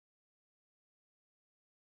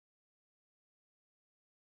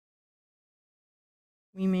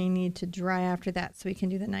we may need to dry after that so we can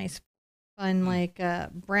do the nice fun like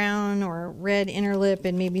brown or red inner lip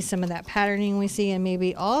and maybe some of that patterning we see and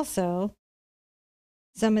maybe also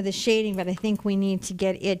some of the shading, but I think we need to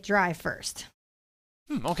get it dry first.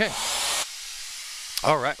 Okay.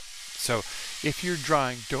 All right. So if you're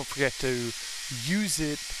drying, don't forget to use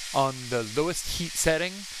it on the lowest heat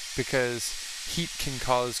setting because heat can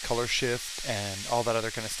cause color shift and all that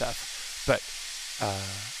other kind of stuff. But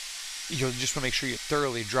you'll just want to make sure you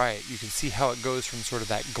thoroughly dry it. You can see how it goes from sort of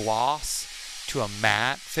that gloss to a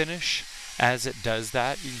matte finish. As it does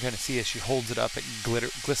that, you can kind of see as she holds it up, it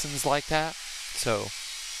glistens like that. So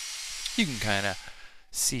you can kind of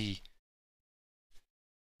see.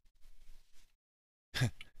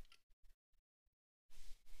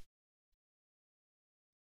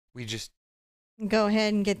 We just go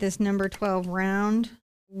ahead and get this number 12 round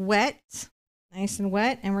wet, nice and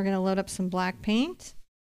wet, and we're going to load up some black paint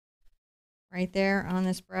right there on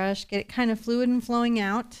this brush. Get it kind of fluid and flowing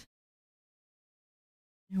out.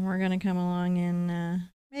 And we're going to come along and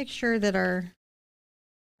make sure that our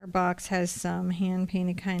box has some hand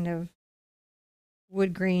painted kind of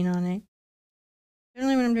wood grain on it.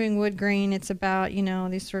 Generally when I'm doing wood grain, it's about,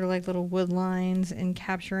 these sort of like little wood lines and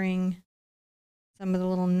capturing some of the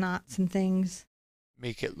little knots and things.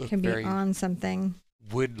 Make it look can very be on something.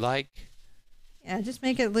 Wood-like. Yeah, just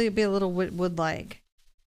make it be a little wood-like.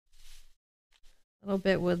 A little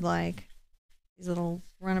bit wood-like. These little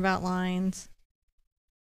runabout lines.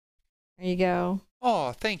 There you go.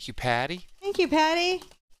 Oh, thank you, Patty. Thank you, Patty.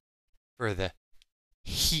 For the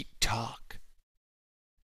heat talk.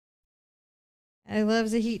 I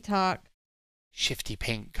love the heat talk. Shifty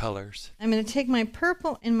paint colors. I'm going to take my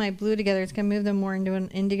purple and my blue together. It's going to move them more into an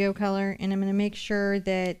indigo color. And I'm going to make sure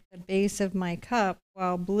that the base of my cup,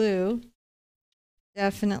 while blue,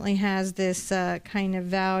 definitely has this kind of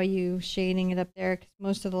value shading it up there because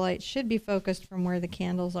most of the light should be focused from where the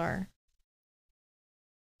candles are.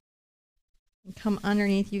 And come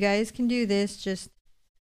underneath. You guys can do this, just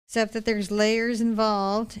except that there's layers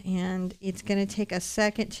involved and it's going to take a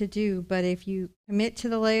second to do. But if you commit to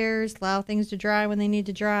the layers, allow things to dry when they need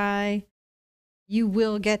to dry, you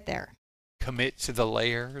will get there. Commit to the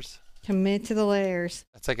layers? Commit to the layers.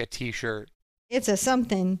 That's like a t-shirt. It's a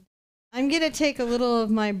something. I'm going to take a little of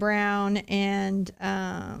my brown and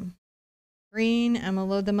green. I'm going to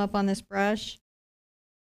load them up on this brush.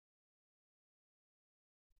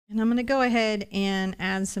 And I'm going to go ahead and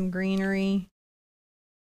add some greenery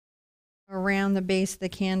around the base of the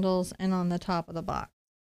candles and on the top of the box.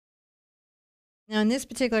 Now in this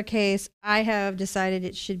particular case, I have decided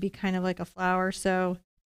it should be kind of like a flower, so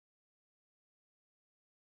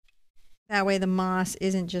that way the moss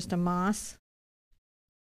isn't just a moss.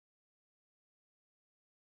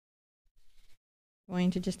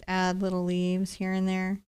 Going to just add little leaves here and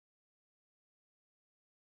there.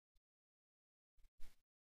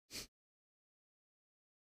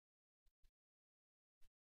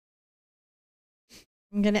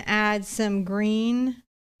 I'm going to add some green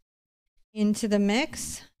into the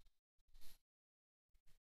mix.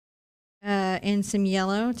 And some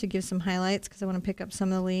yellow to give some highlights because I want to pick up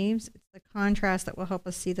some of the leaves. It's the contrast that will help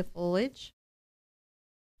us see the foliage.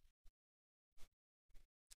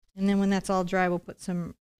 And then when that's all dry, we'll put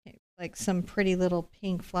some pretty little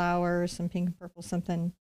pink flowers, some pink and purple,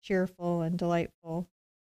 something cheerful and delightful.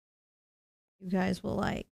 You guys will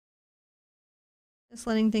like. Just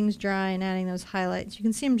letting things dry and adding those highlights. You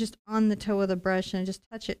can see them just on the toe of the brush, and I just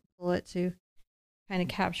touch it, pull it to kind of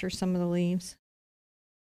capture some of the leaves.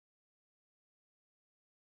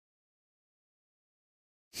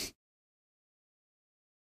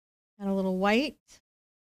 Add a little white,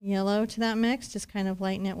 yellow to that mix, just kind of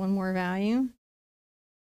lighten it one more value.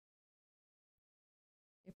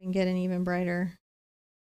 If we can get an even brighter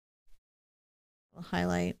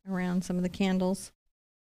highlight around some of the candles.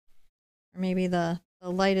 Or maybe the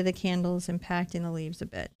light of the candles impacting the leaves a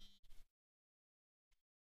bit.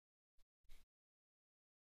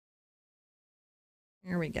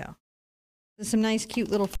 There we go. So some nice, cute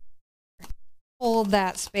little hold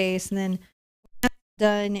that space, and then when that's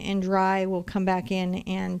done and dry, we'll come back in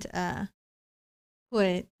and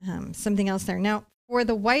put something else there. Now, for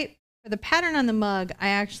the white, for the pattern on the mug, I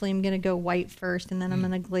actually am going to go white first, and then I'm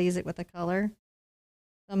going to glaze it with a color.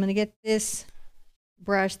 So I'm going to get this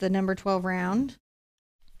brush, the number 12 round,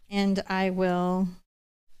 and I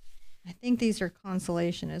think these are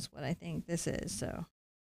Constellation is what I think this is, so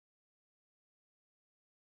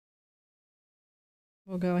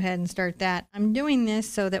we'll go ahead and start that. I'm doing this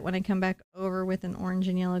so that when I come back over with an orange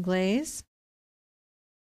and yellow glaze,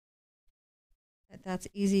 that's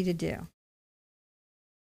easy to do.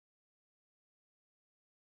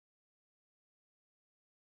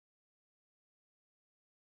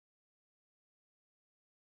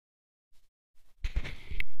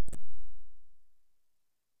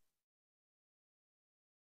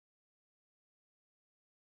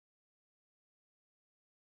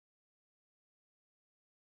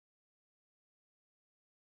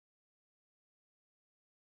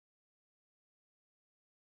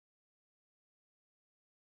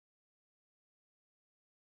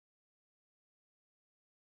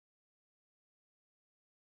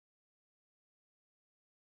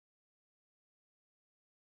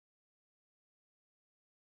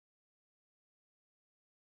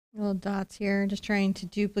 Little dots here, just trying to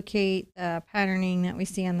duplicate the patterning that we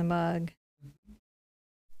see on the mug.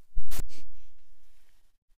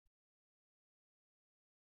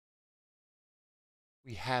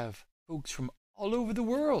 We have folks from all over the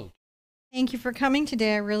world. Thank you for coming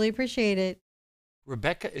today. I really appreciate it.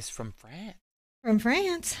 Rebecca is from France. From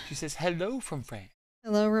France. She says hello from France.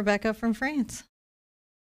 Hello, Rebecca from France.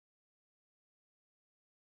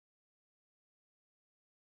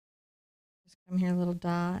 Just come here, little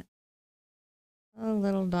dot. A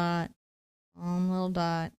little dot. Little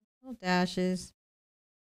dot. Little dashes.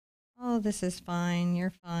 Oh, this is fine.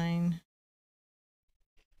 You're fine.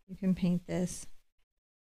 You can paint this.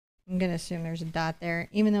 I'm going to assume there's a dot there.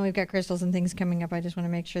 Even though we've got crystals and things coming up, I just want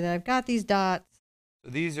to make sure that I've got these dots.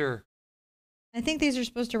 So these are... I think these are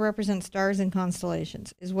supposed to represent stars and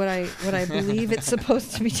constellations, is what I believe it's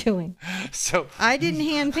supposed to be doing. So I didn't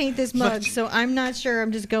hand paint this mug, so I'm not sure.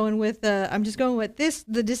 I'm just going with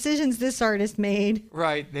the decisions this artist made.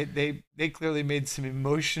 Right. They clearly made some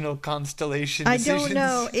emotional constellation decisions. I don't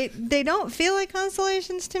know. They don't feel like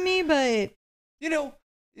constellations to me, but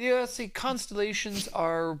see, constellations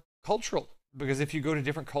are cultural. Because if you go to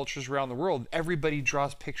different cultures around the world, everybody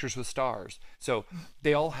draws pictures with stars. So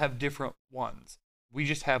they all have different ones. We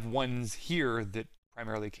just have ones here that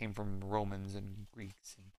primarily came from Romans and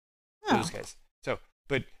Greeks and those guys. So,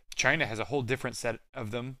 but China has a whole different set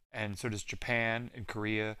of them, and so does Japan and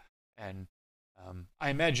Korea. And I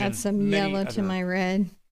imagine add some yellow to my red.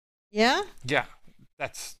 Yeah? Yeah. I've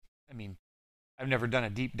never done a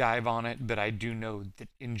deep dive on it, but I do know that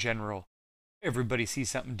in general, everybody sees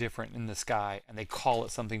something different in the sky, and they call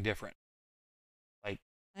it something different. Like,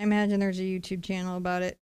 I imagine there's a YouTube channel about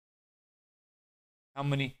it. How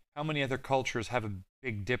many other cultures have a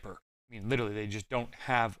Big Dipper? I mean, literally, they just don't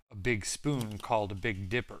have a big spoon called a Big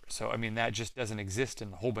Dipper. So, I mean, that just doesn't exist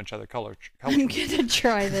in a whole bunch of other cultures. I'm gonna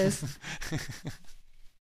try this.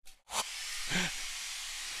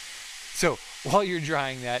 So, while you're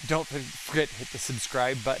drying that, don't forget to hit the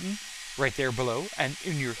subscribe button right there below, and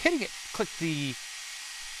when you're hitting it, click the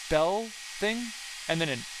bell thing, and then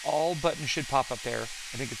an all button should pop up there.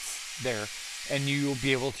 I think it's there, and you'll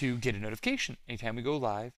be able to get a notification anytime we go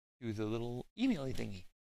live through the little email-y thingy.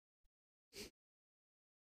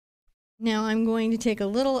 Now I'm going to take a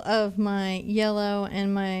little of my yellow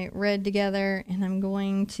and my red together, and I'm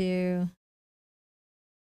going to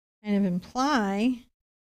kind of imply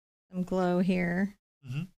some glow here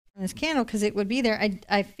on this candle because it would be there.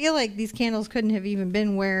 I feel like these candles couldn't have even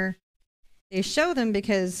been where they show them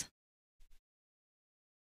because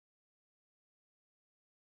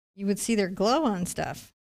you would see their glow on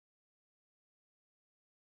stuff.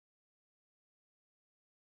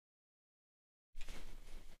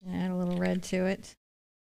 Add a little red to it.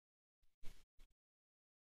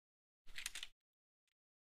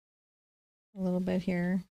 A little bit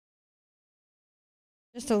here.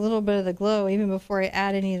 Just a little bit of the glow even before I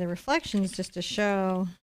add any of the reflections just to show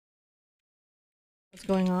what's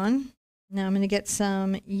going on. Now I'm going to get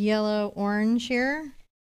some yellow orange here.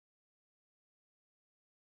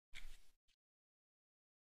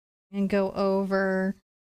 And go over.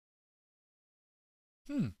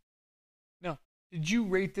 Now, did you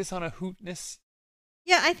rate this on a hootness?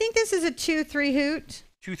 Yeah, I think this is a 2-3 hoot.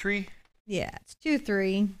 2-3? Yeah, it's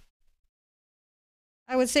 2-3.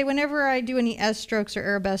 I would say whenever I do any S strokes or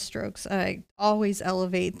arabesque strokes, I always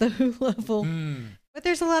elevate the hoot level. But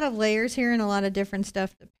there's a lot of layers here and a lot of different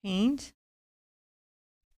stuff to paint.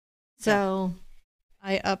 So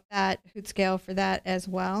I up that hoot scale for that as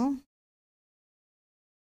well.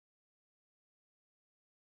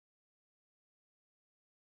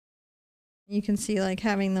 You can see like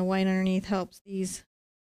having the white underneath helps these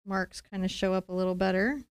marks kind of show up a little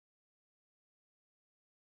better.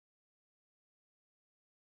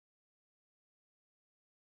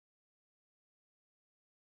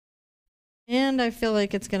 And I feel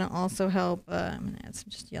like it's going to also help. I'm going to add some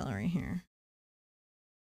just yellow right here.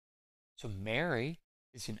 So Mary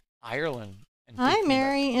is in Ireland. Hi,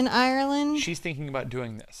 Mary in Ireland. She's thinking about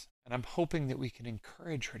doing this. And I'm hoping that we can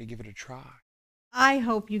encourage her to give it a try. I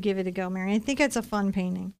hope you give it a go, Mary. I think it's a fun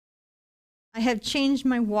painting. I have changed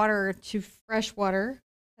my water to fresh water,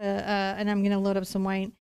 and I'm going to load up some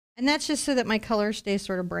white. And that's just so that my colors stay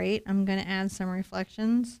sort of bright. I'm going to add some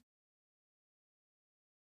reflections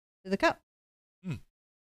to the cup.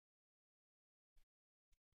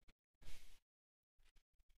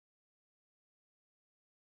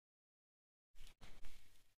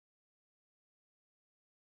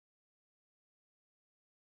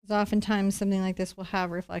 Because oftentimes something like this will have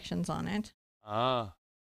reflections on it. Ah.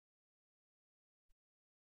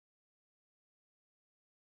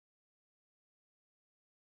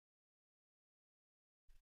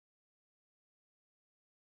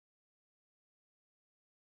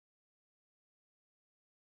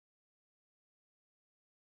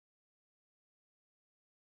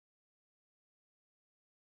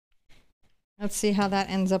 Let's see how that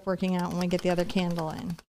ends up working out when we get the other candle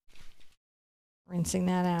in. Rinsing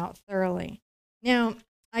that out thoroughly. Now,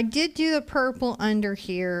 I did do the purple under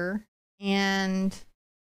here, and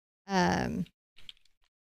I've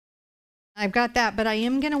got that, but I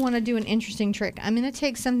am going to want to do an interesting trick. I'm going to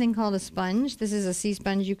take something called a sponge. This is a sea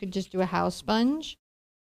sponge. You could just do a house sponge.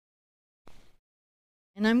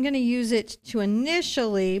 And I'm going to use it to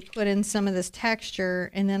initially put in some of this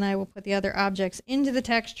texture, and then I will put the other objects into the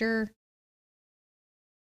texture.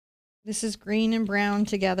 This is green and brown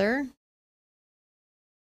together.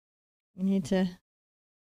 We need to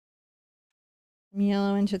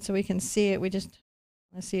yellow into it so we can see it. We just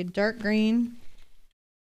want to see a dark green.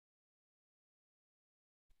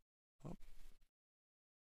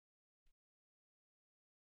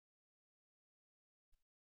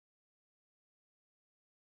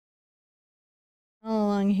 All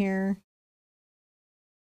along here.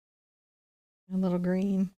 A little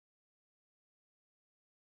green.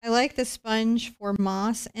 I like the sponge for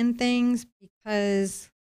moss and things because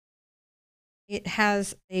it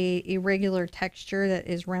has a irregular texture that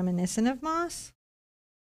is reminiscent of moss.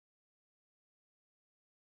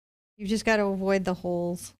 You've just got to avoid the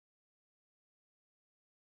holes.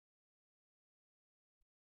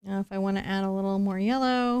 Now if I want to add a little more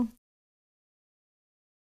yellow,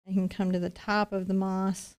 I can come to the top of the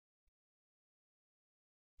moss.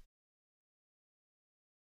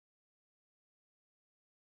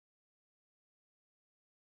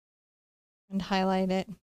 And highlight it.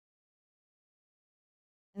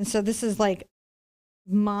 And so this is like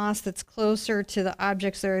moss that's closer to the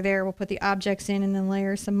objects that are there. We'll put the objects in and then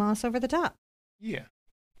layer some moss over the top. Yeah.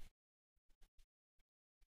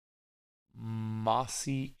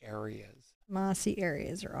 Mossy areas. Mossy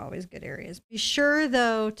areas are always good areas. Be sure,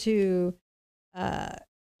 though, to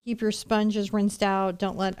keep your sponges rinsed out.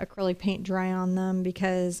 Don't let acrylic paint dry on them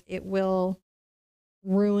because it will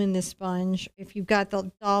ruin the sponge. If you've got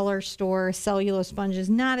the dollar store cellulose sponges,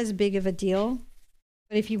 not as big of a deal.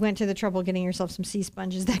 But if you went to the trouble getting yourself some sea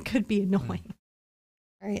sponges, that could be annoying.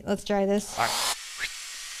 All right, let's try this. All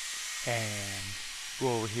right. And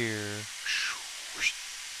go over here.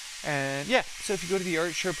 And yeah, so if you go to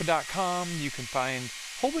TheArtSherpa.com, you can find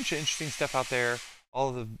a whole bunch of interesting stuff out there. All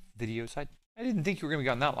of the videos. I didn't think you were going to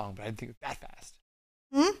be gone that long, but I didn't think it was that fast.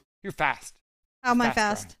 You're fast. How am I Fast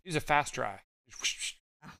fast? dry. Use a fast dry.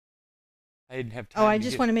 I didn't have time. Oh, I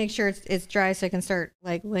just want to make sure it's dry so I can start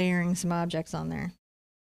like layering some objects on there.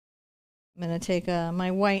 I'm going to take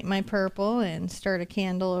my white, my purple, and start a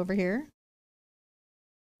candle over here.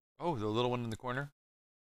 Oh, the little one in the corner?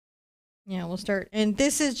 Yeah, we'll start. And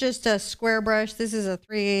this is just a square brush. This is a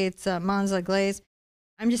 3/8 Monza glaze.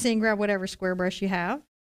 I'm just saying grab whatever square brush you have.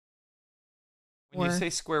 When you say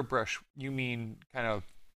square brush, you mean kind of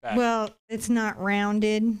fat? Well, it's not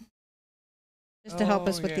rounded. Just to help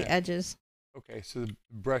us with the edges. Okay, so the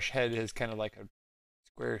brush head is kind of like a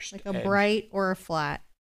squarish like a edge. bright or a flat.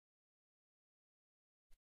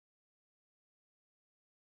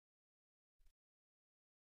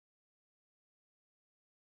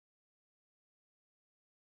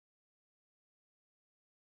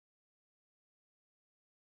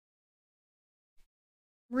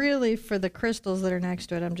 Really, for the crystals that are next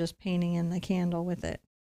to it, I'm just painting in the candle with it.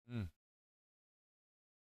 Mm.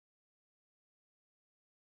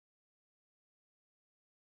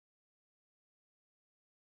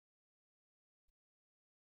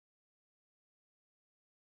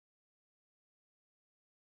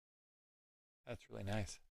 That's really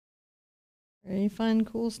nice. Very fun,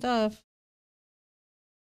 cool stuff.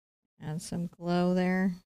 Add some glow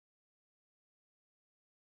there.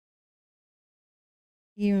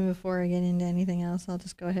 Even before I get into anything else, I'll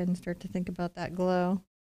just go ahead and start to think about that glow.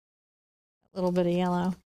 A little bit of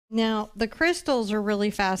yellow. Now, the crystals are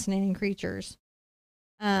really fascinating creatures.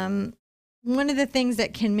 One of the things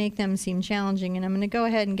that can make them seem challenging, and I'm going to go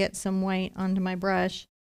ahead and get some white onto my brush,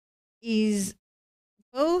 is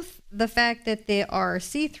both the fact that they are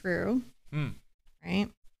see-through,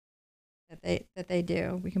 right? That they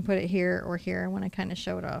do. We can put it here or here. I want to kind of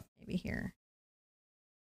show it off maybe here.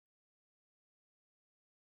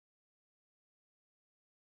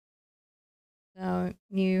 So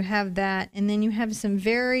you have that, and then you have some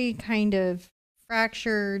very kind of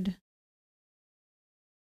fractured,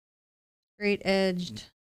 straight-edged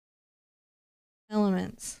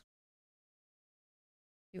elements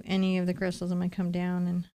to any of the crystals. I'm going to come down,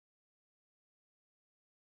 and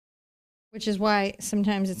which is why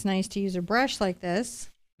sometimes it's nice to use a brush like this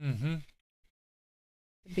to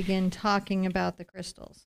begin talking about the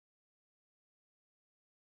crystals.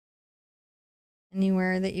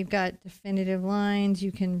 Anywhere that you've got definitive lines,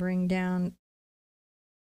 you can bring down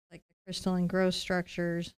like the crystalline growth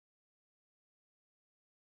structures.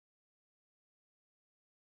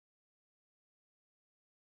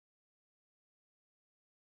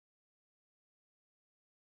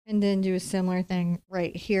 And then do a similar thing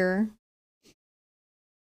right here.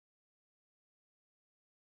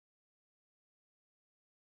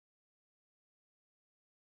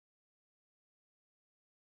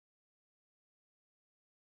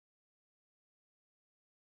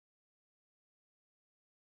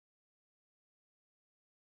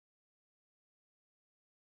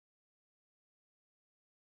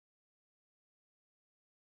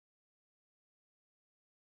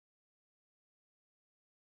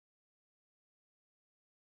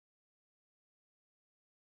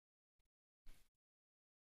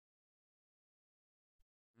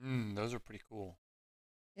 Those are pretty cool.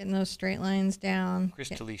 Getting those straight lines down.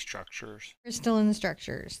 Crystal-y structures. Crystalline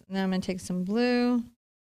structures. Now I'm going to take some blue.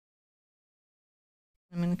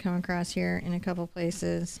 I'm going to come across here in a couple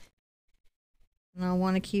places. And I'll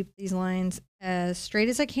want to keep these lines as straight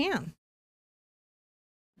as I can.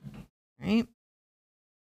 Right?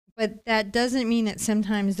 But that doesn't mean that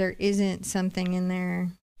sometimes there isn't something in there.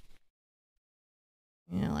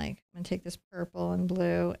 You know, like I'm going to take this purple and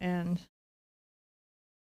blue and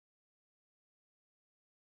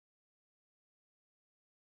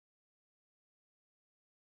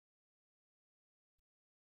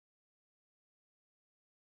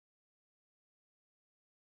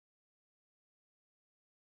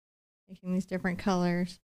making these different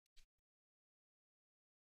colors.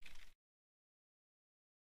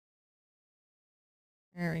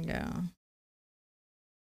 There we go.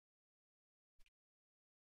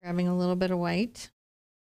 Grabbing a little bit of white.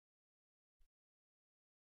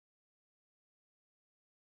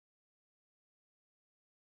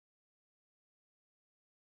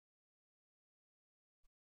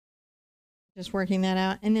 Just working that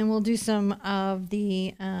out. And then we'll do some of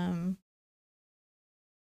the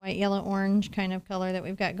white, yellow, orange kind of color that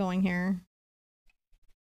we've got going here.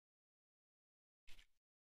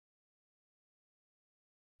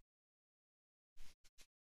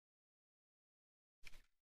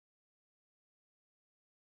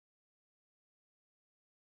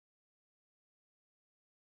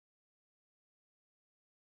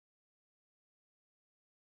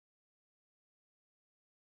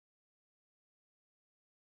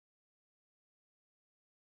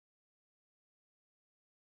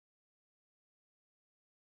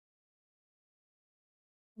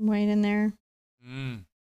 white in there. Mm.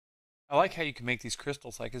 I like how you can make these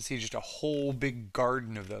crystals. I can see just a whole big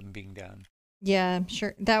garden of them being done. Yeah, I'm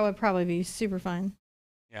sure that would probably be super fun.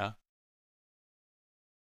 Yeah.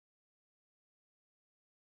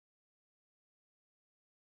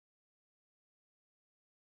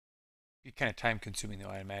 Be kind of time consuming though,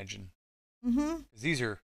 I imagine. Mm-hmm. Because these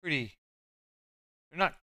are pretty, they're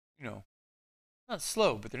not, not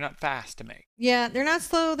slow, but they're not fast to make. Yeah, they're not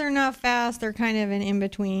slow, they're not fast. They're kind of an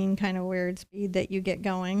in-between kind of weird speed that you get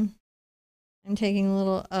going. I'm taking a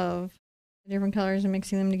little of the different colors and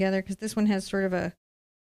mixing them together because this one has sort of a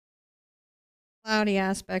cloudy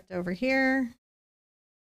aspect over here.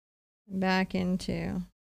 Back into kind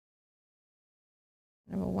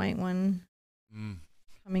of a white one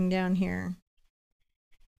coming down here.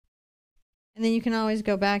 And then you can always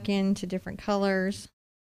go back into different colors.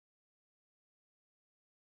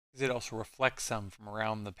 Because it also reflects some from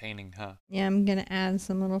around the painting, huh? Yeah, I'm going to add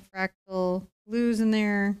some little fractal blues in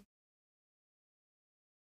there.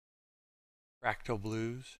 Fractal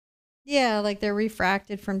blues. Yeah, like they're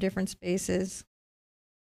refracted from different spaces.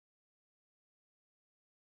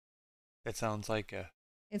 That sounds like a...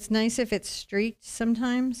 It's nice if it's streaked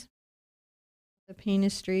sometimes. The paint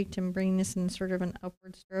is streaked and bring this in sort of an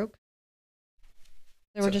upward stroke.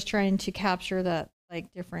 So we're just trying to capture that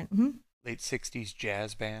like different... Late 60s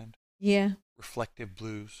jazz band. Yeah. Reflective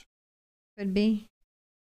blues. Could be.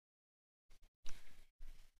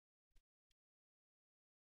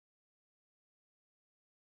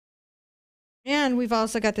 And we've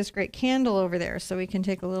also got this great candle over there, so we can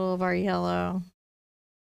take a little of our yellow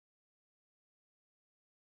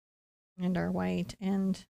and our white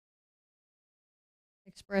and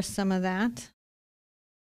express some of that.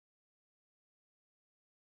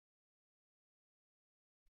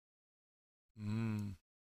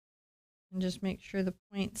 And just make sure the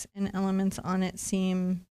points and elements on it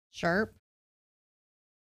seem sharp.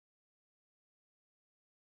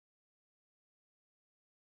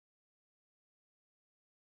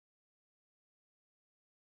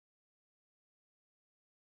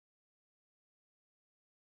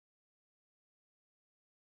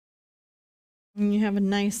 And you have a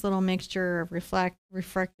nice little mixture of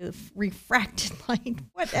refracted light,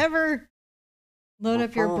 whatever. Load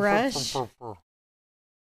up your brush.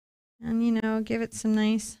 And, give it some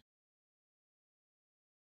nice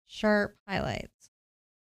sharp highlights.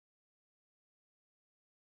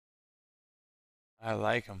 I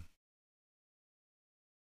like them.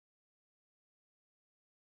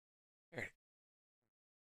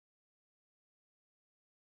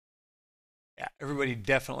 Yeah, everybody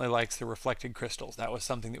definitely likes the reflected crystals. That was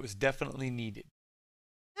something that was definitely needed.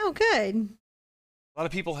 Oh, good. A lot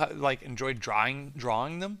of people enjoyed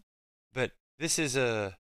drawing them, but this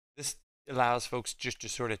allows folks just to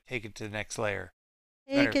sort of take it to the next layer.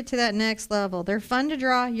 Take it to that next level. They're fun to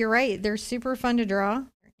draw. You're right. They're super fun to draw.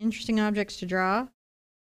 They're interesting objects to draw.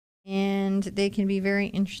 And they can be very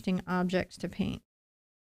interesting objects to paint.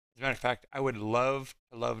 As a matter of fact, I would love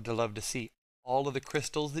to see all of the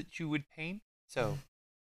crystals that you would paint. So,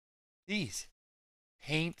 these,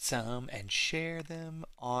 paint some and share them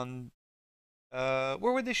on,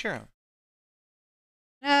 where would they share them?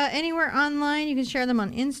 Anywhere online. You can share them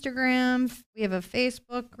on Instagram. We have a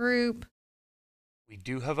Facebook group. We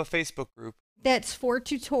do have a Facebook group. That's for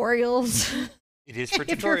tutorials. It is for tutorials.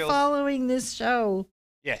 If you're following this show.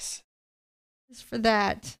 Yes. It's for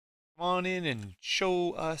that. Come on in and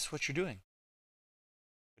show us what you're doing.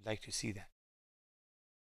 We'd like to see that.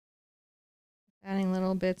 Adding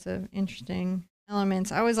little bits of interesting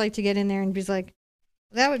elements. I always like to get in there and be like,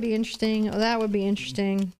 well, that would be interesting. Oh, that would be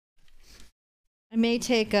interesting. I may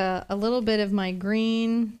take a little bit of my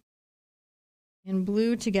green and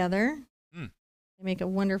blue together to make a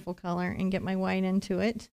wonderful color and get my white into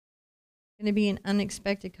it. It's going to be an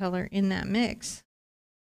unexpected color in that mix.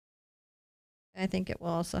 I think it will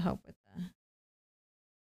also help with that.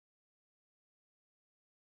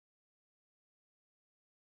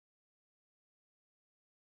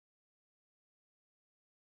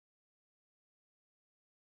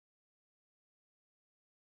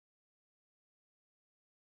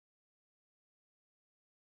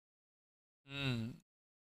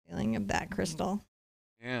 Feeling of that crystal.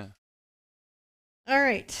 Yeah. All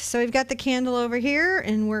right, so we've got the candle over here,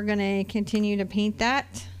 and we're going to continue to paint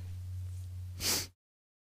that.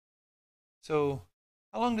 So,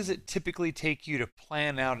 how long does it typically take you to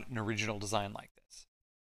plan out an original design like this?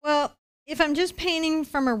 Well, if I'm just painting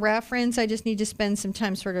from a reference, I just need to spend some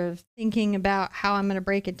time sort of thinking about how I'm going to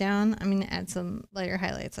break it down. I'm going to add some lighter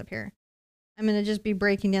highlights up here. I'm going to just be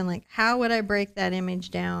breaking down, like, how would I break that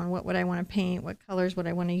image down? What would I want to paint? What colors would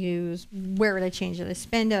I want to use? Where would I change it? I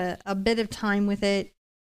spend a bit of time with it.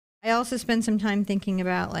 I also spend some time thinking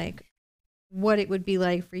about, like, what it would be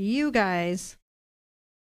like for you guys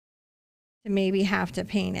to maybe have to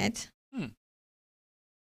paint it.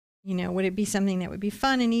 You know, would it be something that would be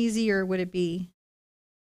fun and easy, or would it be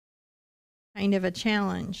kind of a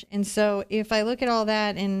challenge? And so if I look at all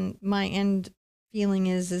that, and my end feeling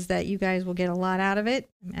is that you guys will get a lot out of it.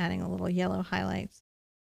 I'm adding a little yellow highlights.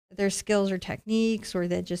 Their skills or techniques, or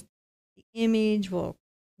that just the image will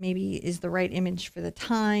maybe is the right image for the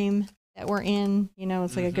time that we're in. You know,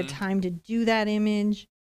 it's like a good time to do that image.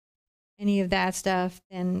 Any of that stuff,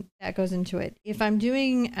 then that goes into it. If I'm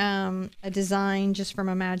doing a design just from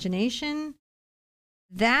imagination,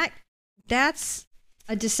 that's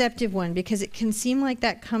a deceptive one, because it can seem like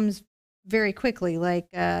that comes very quickly,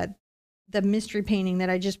 like the mystery painting that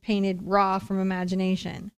I just painted raw from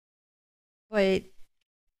imagination. But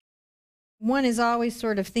one is always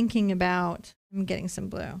sort of thinking about, I'm getting some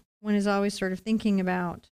blue. One is always sort of thinking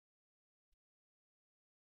about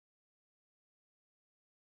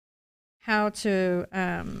how to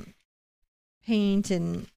paint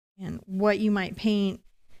and what you might paint.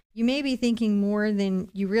 You may be thinking more than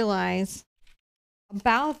you realize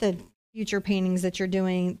about the future paintings that you're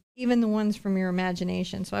doing, even the ones from your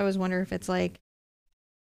imagination. So I always wonder if it's like,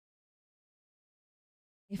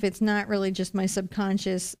 if it's not really just my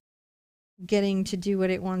subconscious getting to do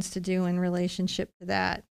what it wants to do in relationship to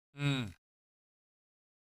that.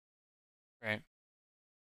 Right.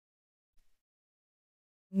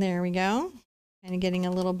 There we go. Kind of getting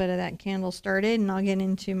a little bit of that candle started, and I'll get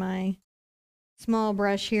into my small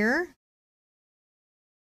brush here.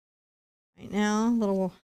 Right now,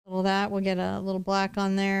 little of that. We'll get a little black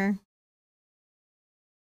on there.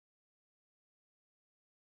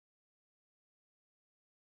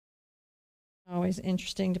 Always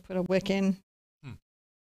interesting to put a wick in.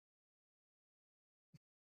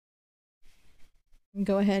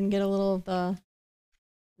 Go ahead and get a little of the,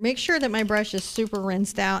 make sure that my brush is super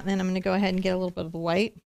rinsed out, and then I'm going to go ahead and get a little bit of the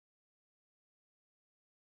white.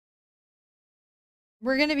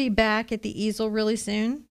 We're going to be back at the easel really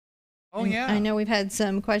soon. Oh, and yeah. I know we've had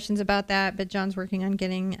some questions about that, but John's working on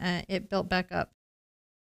getting it built back up.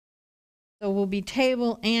 So we'll be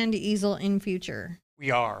table and easel in future.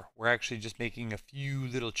 We are. We're actually just making a few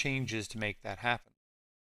little changes to make that happen.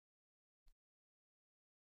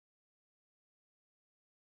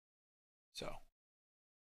 So.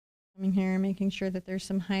 Coming here and making sure that there's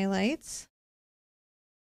some highlights.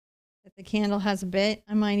 That the candle has a bit.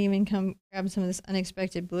 I might even come grab some of this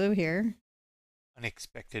unexpected blue here.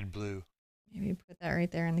 Unexpected blue. Maybe put that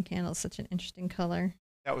right there in the candle. It's such an interesting color.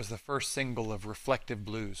 That was the first single of reflective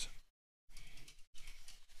blues.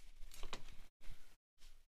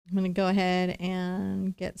 I'm going to go ahead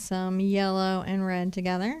and get some yellow and red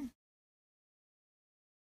together.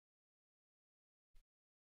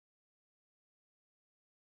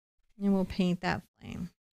 And we'll paint that flame.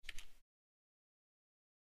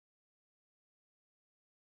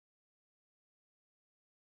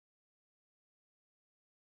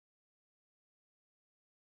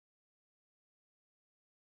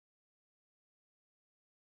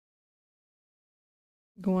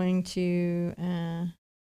 Going to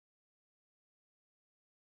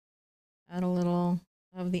add a little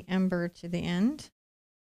of the ember to the end.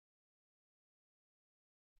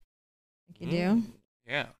 Like you do.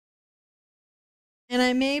 Yeah. And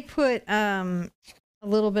I may put a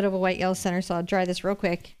little bit of a white yellow center, so I'll dry this real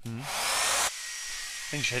quick. I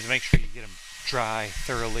think you have to make sure you get them dry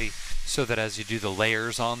thoroughly, so that as you do the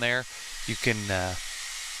layers on there, you can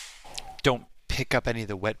don't pick up any of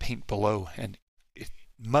the wet paint below, and it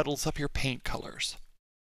muddles up your paint colors.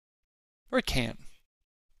 Or it can.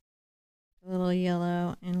 A little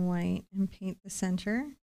yellow and white, and paint the center.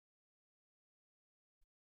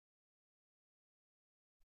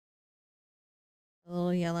 A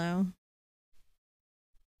little yellow.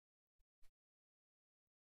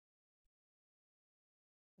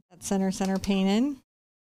 Put that center painted.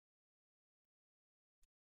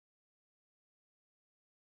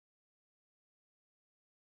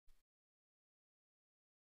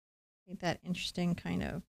 Get that interesting kind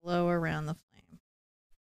of glow around the flame,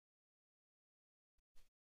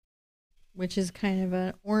 which is kind of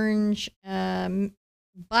an orange,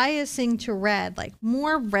 biasing to red, like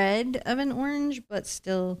more red of an orange, but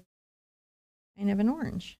still kind of an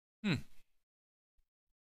orange.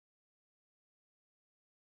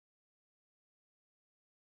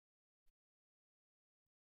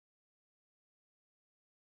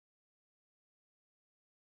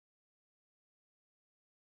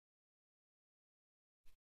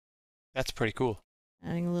 That's pretty cool.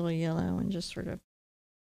 Adding a little yellow and just sort of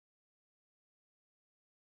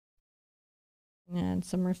add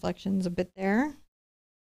some reflections a bit there.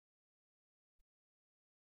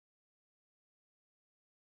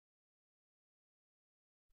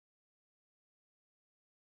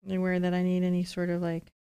 Anywhere that I need any sort of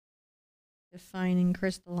like defining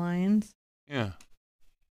crystal lines. Yeah.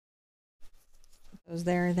 Put those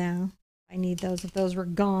there now. I need those if those were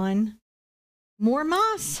gone. More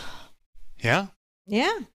moss. Yeah?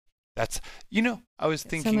 Yeah. That's, you know, I was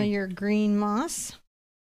thinking. Some of your green moss.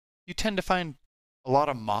 You tend to find a lot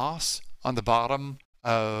of moss on the bottom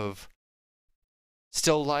of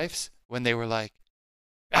still lifes when they were like,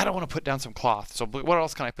 I don't want to put down some cloth. So what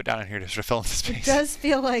else can I put down in here to sort of fill in the space? It does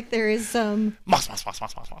feel like there is some moss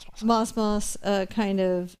kind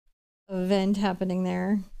of event happening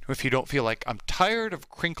there. If you don't feel like I'm tired of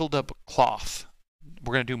crinkled up cloth,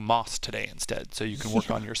 we're going to do moss today instead, so you can work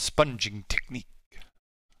on your sponging technique.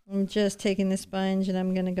 I'm just taking the sponge and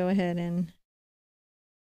I'm going to go ahead and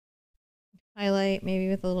highlight maybe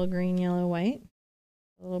with a little green, yellow, white.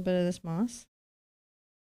 A little bit of this moss.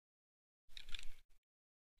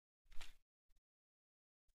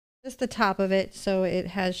 Just the top of it so it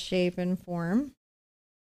has shape and form.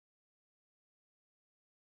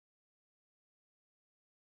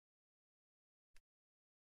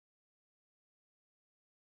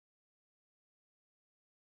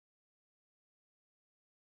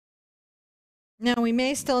 Now we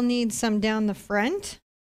may still need some down the front,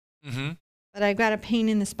 but I've got to paint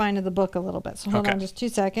in the spine of the book a little bit. So hold on just 2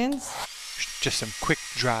 seconds. Just some quick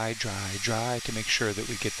dry to make sure that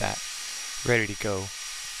we get that ready to go.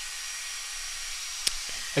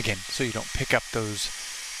 Again, so you don't pick up those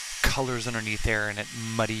colors underneath there and it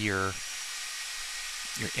muddy your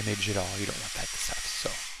image at all. You don't want that stuff.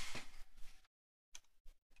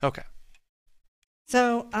 So, okay.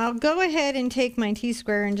 So I'll go ahead and take my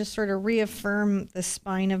T-square and just sort of reaffirm the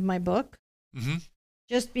spine of my book.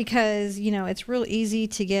 Just because, you know, it's real easy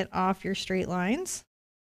to get off your straight lines.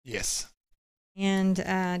 Yes. And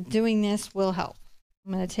doing this will help.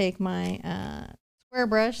 I'm going to take my square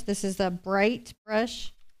brush. This is a bright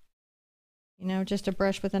brush. You know, just a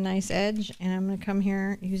brush with a nice edge. And I'm going to come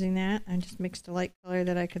here using that. I just mixed a light color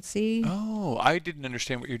that I could see. Oh, I didn't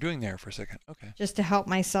understand what you're doing there for a second. Okay. Just to help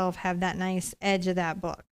myself have that nice edge of that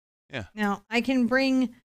book. Yeah. Now, I can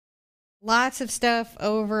bring lots of stuff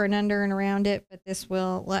over and under and around it, but this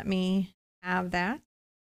will let me have that.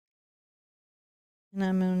 And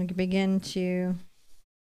I'm going to begin to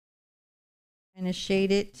kind of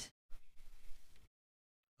shade it.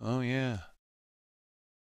 Oh, yeah.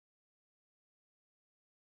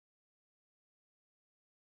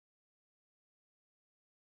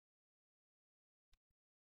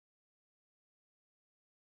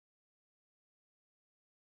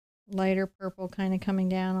 Lighter purple kind of coming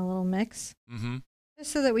down, a little mix. Just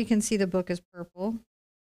so that we can see the book as purple.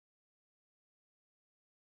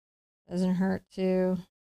 Doesn't hurt to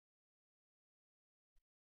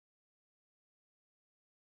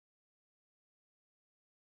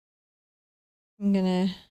I'm going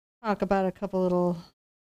to talk about a couple little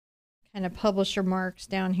kind of publisher marks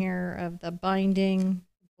down here of the binding,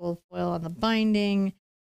 gold foil on the binding.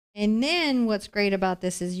 And then what's great about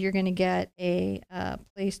this is you're going to get a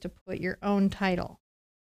place to put your own title.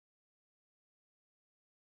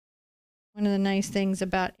 One of the nice things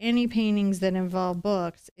about any paintings that involve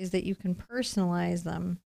books is that you can personalize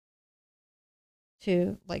them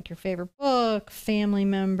to like your favorite book, family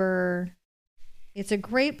member. It's a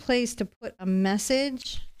great place to put a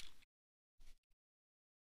message.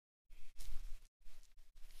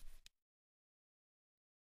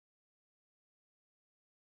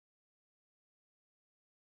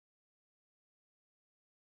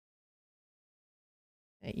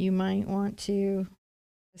 That you might want to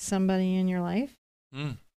somebody in your life.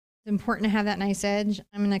 It's important to have that nice edge.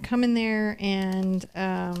 I'm going to come in there and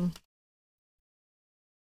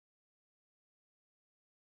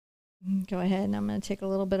go ahead and I'm going to take a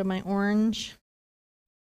little bit of my orange.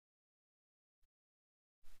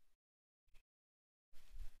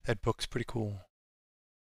 That book's pretty cool.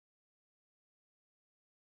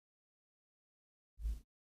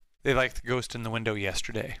 They liked the ghost in the window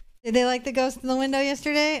yesterday. Did they like the ghost in the window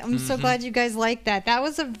yesterday? I'm so glad you guys liked that. That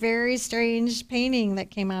was a very strange painting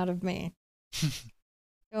that came out of me.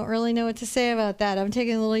 Don't really know what to say about that. I'm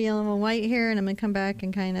taking a little yellow and white here, and I'm going to come back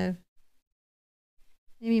and kind of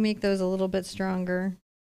maybe make those a little bit stronger.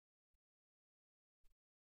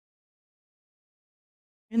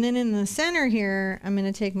 And then in the center here, I'm going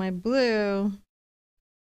to take my blue.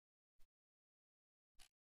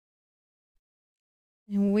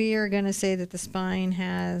 And we are going to say that the spine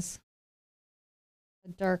has a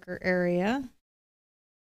darker area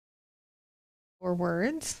for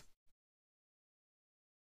words.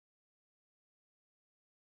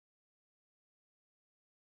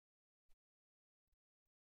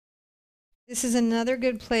 This is another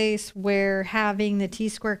good place where having the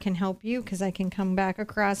T-square can help you, because I can come back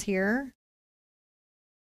across here.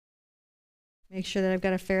 Make sure that I've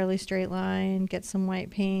got a fairly straight line, get some white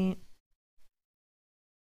paint.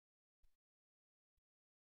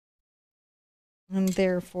 And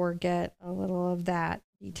therefore get a little of that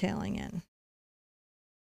detailing in.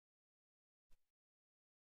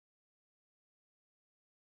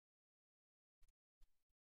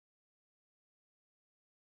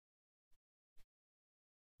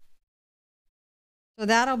 So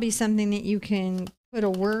that'll be something that you can put a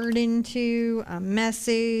word into, a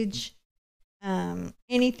message,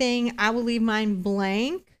 anything. I will leave mine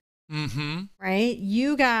blank. Mm-hmm. Right?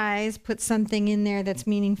 You guys put something in there that's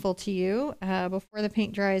meaningful to you. Before the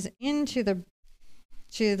paint dries into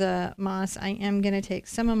the moss, I am going to take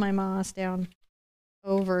some of my moss down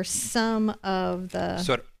over some of the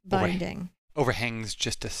So it binding. Overhangs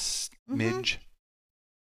just a smidge.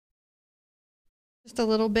 Just a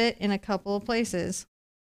little bit in a couple of places.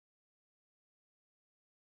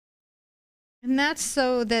 And that's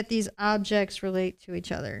so that these objects relate to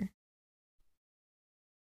each other.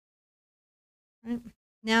 Right.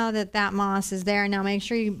 Now that that moss is there, now make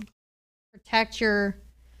sure you protect your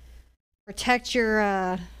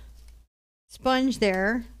sponge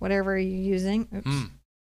there, whatever you're using. Oops,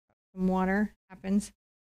 some water happens.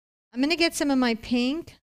 I'm going to get some of my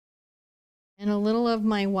pink and a little of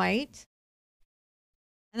my white.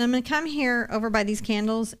 And I'm going to come here over by these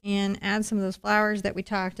candles and add some of those flowers that we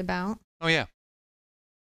talked about. Oh, yeah.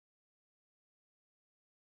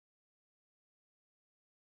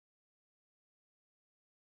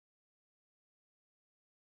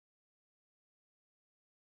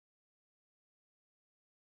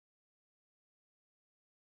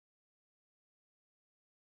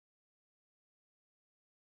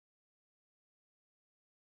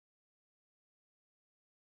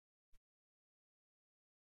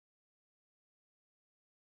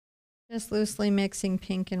 Just loosely mixing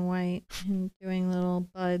pink and white and doing little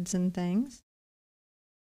buds and things.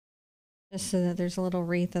 Just so that there's a little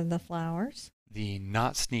wreath of the flowers. The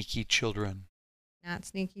not sneaky children. Not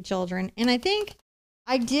sneaky children. And I think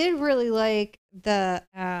I did really like the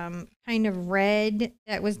kind of red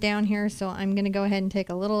that was down here. So I'm going to go ahead and take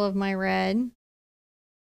a little of my red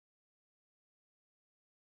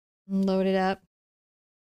and load it up.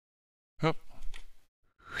 Oh,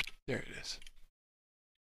 there it is.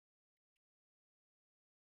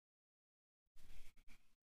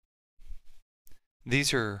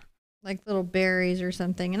 These are like little berries or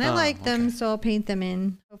something. And I like them, so I'll paint them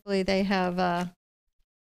in. Hopefully they have a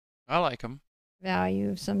I like them.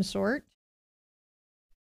 Value of some sort.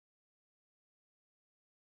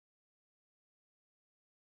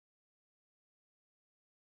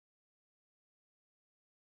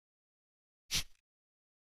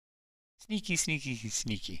 Sneaky, sneaky,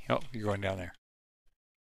 sneaky. Oh, you're going down there.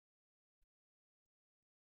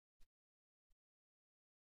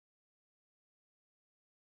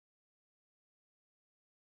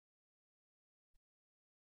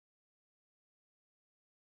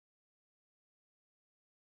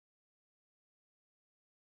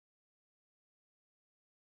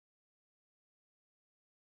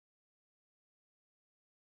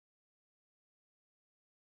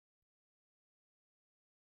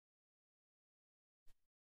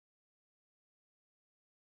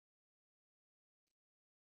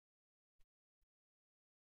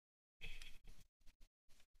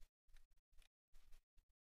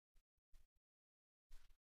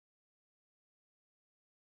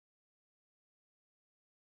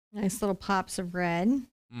 Nice little pops of red.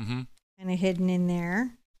 Mm-hmm. Kind of hidden in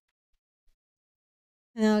there.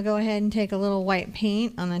 And I'll go ahead and take a little white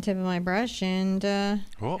paint on the tip of my brush and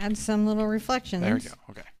add some little reflections. There we go.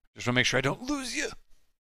 Okay. Just want to make sure I don't lose you.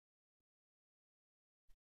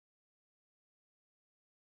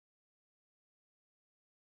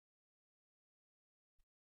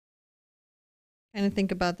 Kind of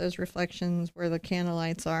think about those reflections where the candle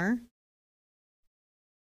lights are.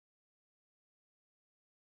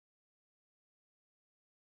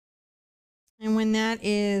 And when that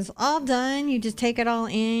is all done, you just take it all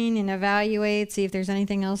in and evaluate, see if there's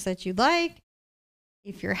anything else that you'd like.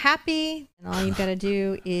 If you're happy, then all you've got to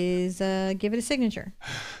do is give it a signature.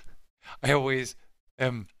 I always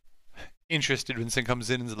am interested when someone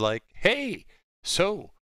comes in and is like, hey,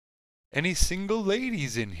 so, any single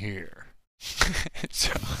ladies in here?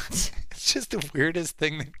 So it's just the weirdest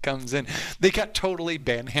thing that comes in. They got totally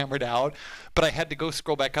hammered out, but I had to go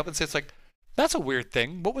scroll back up and say, it's like, that's a weird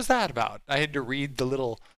thing. What was that about? I had to read the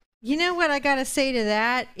little... You know what I got to say to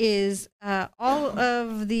that is all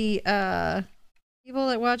of the people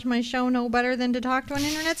that watch my show know better than to talk to an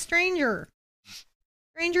internet stranger.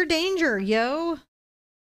 Stranger danger, yo.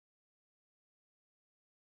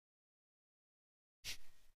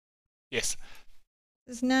 Yes.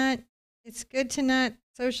 It's good to not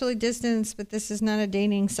socially distance, but this is not a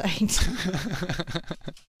dating site.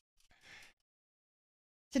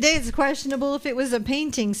 Today it's questionable if it was a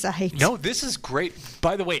painting site. No, this is great.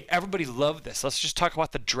 By the way, everybody loved this. Let's just talk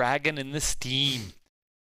about the dragon and the steam.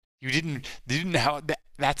 You didn't have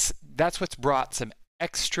that's what's brought some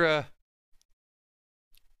extra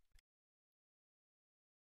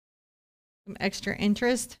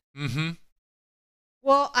interest. Mm-hmm.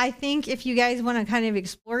 Well, I think if you guys want to kind of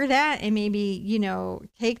explore that and maybe,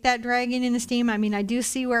 take that dragon in the steam. I mean, I do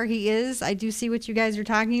see where he is. I do see what you guys are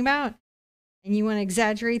talking about. And you want to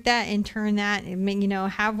exaggerate that and turn that and,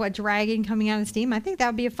 have what dragon coming out of steam. I think that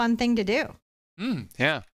would be a fun thing to do.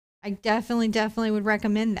 Yeah. I definitely would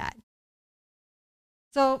recommend that.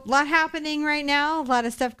 So a lot happening right now. A lot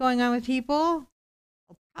of stuff going on with people.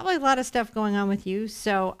 Probably a lot of stuff going on with you.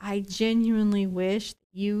 So I genuinely wish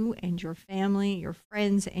you and your family, your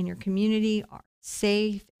friends, and your community are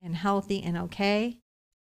safe and healthy and okay.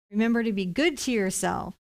 Remember to be good to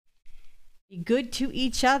yourself. Be good to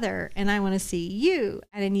each other. And I want to see you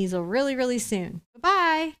at an easel really, really soon.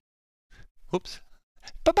 Bye-bye. Oops.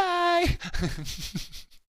 Bye-bye.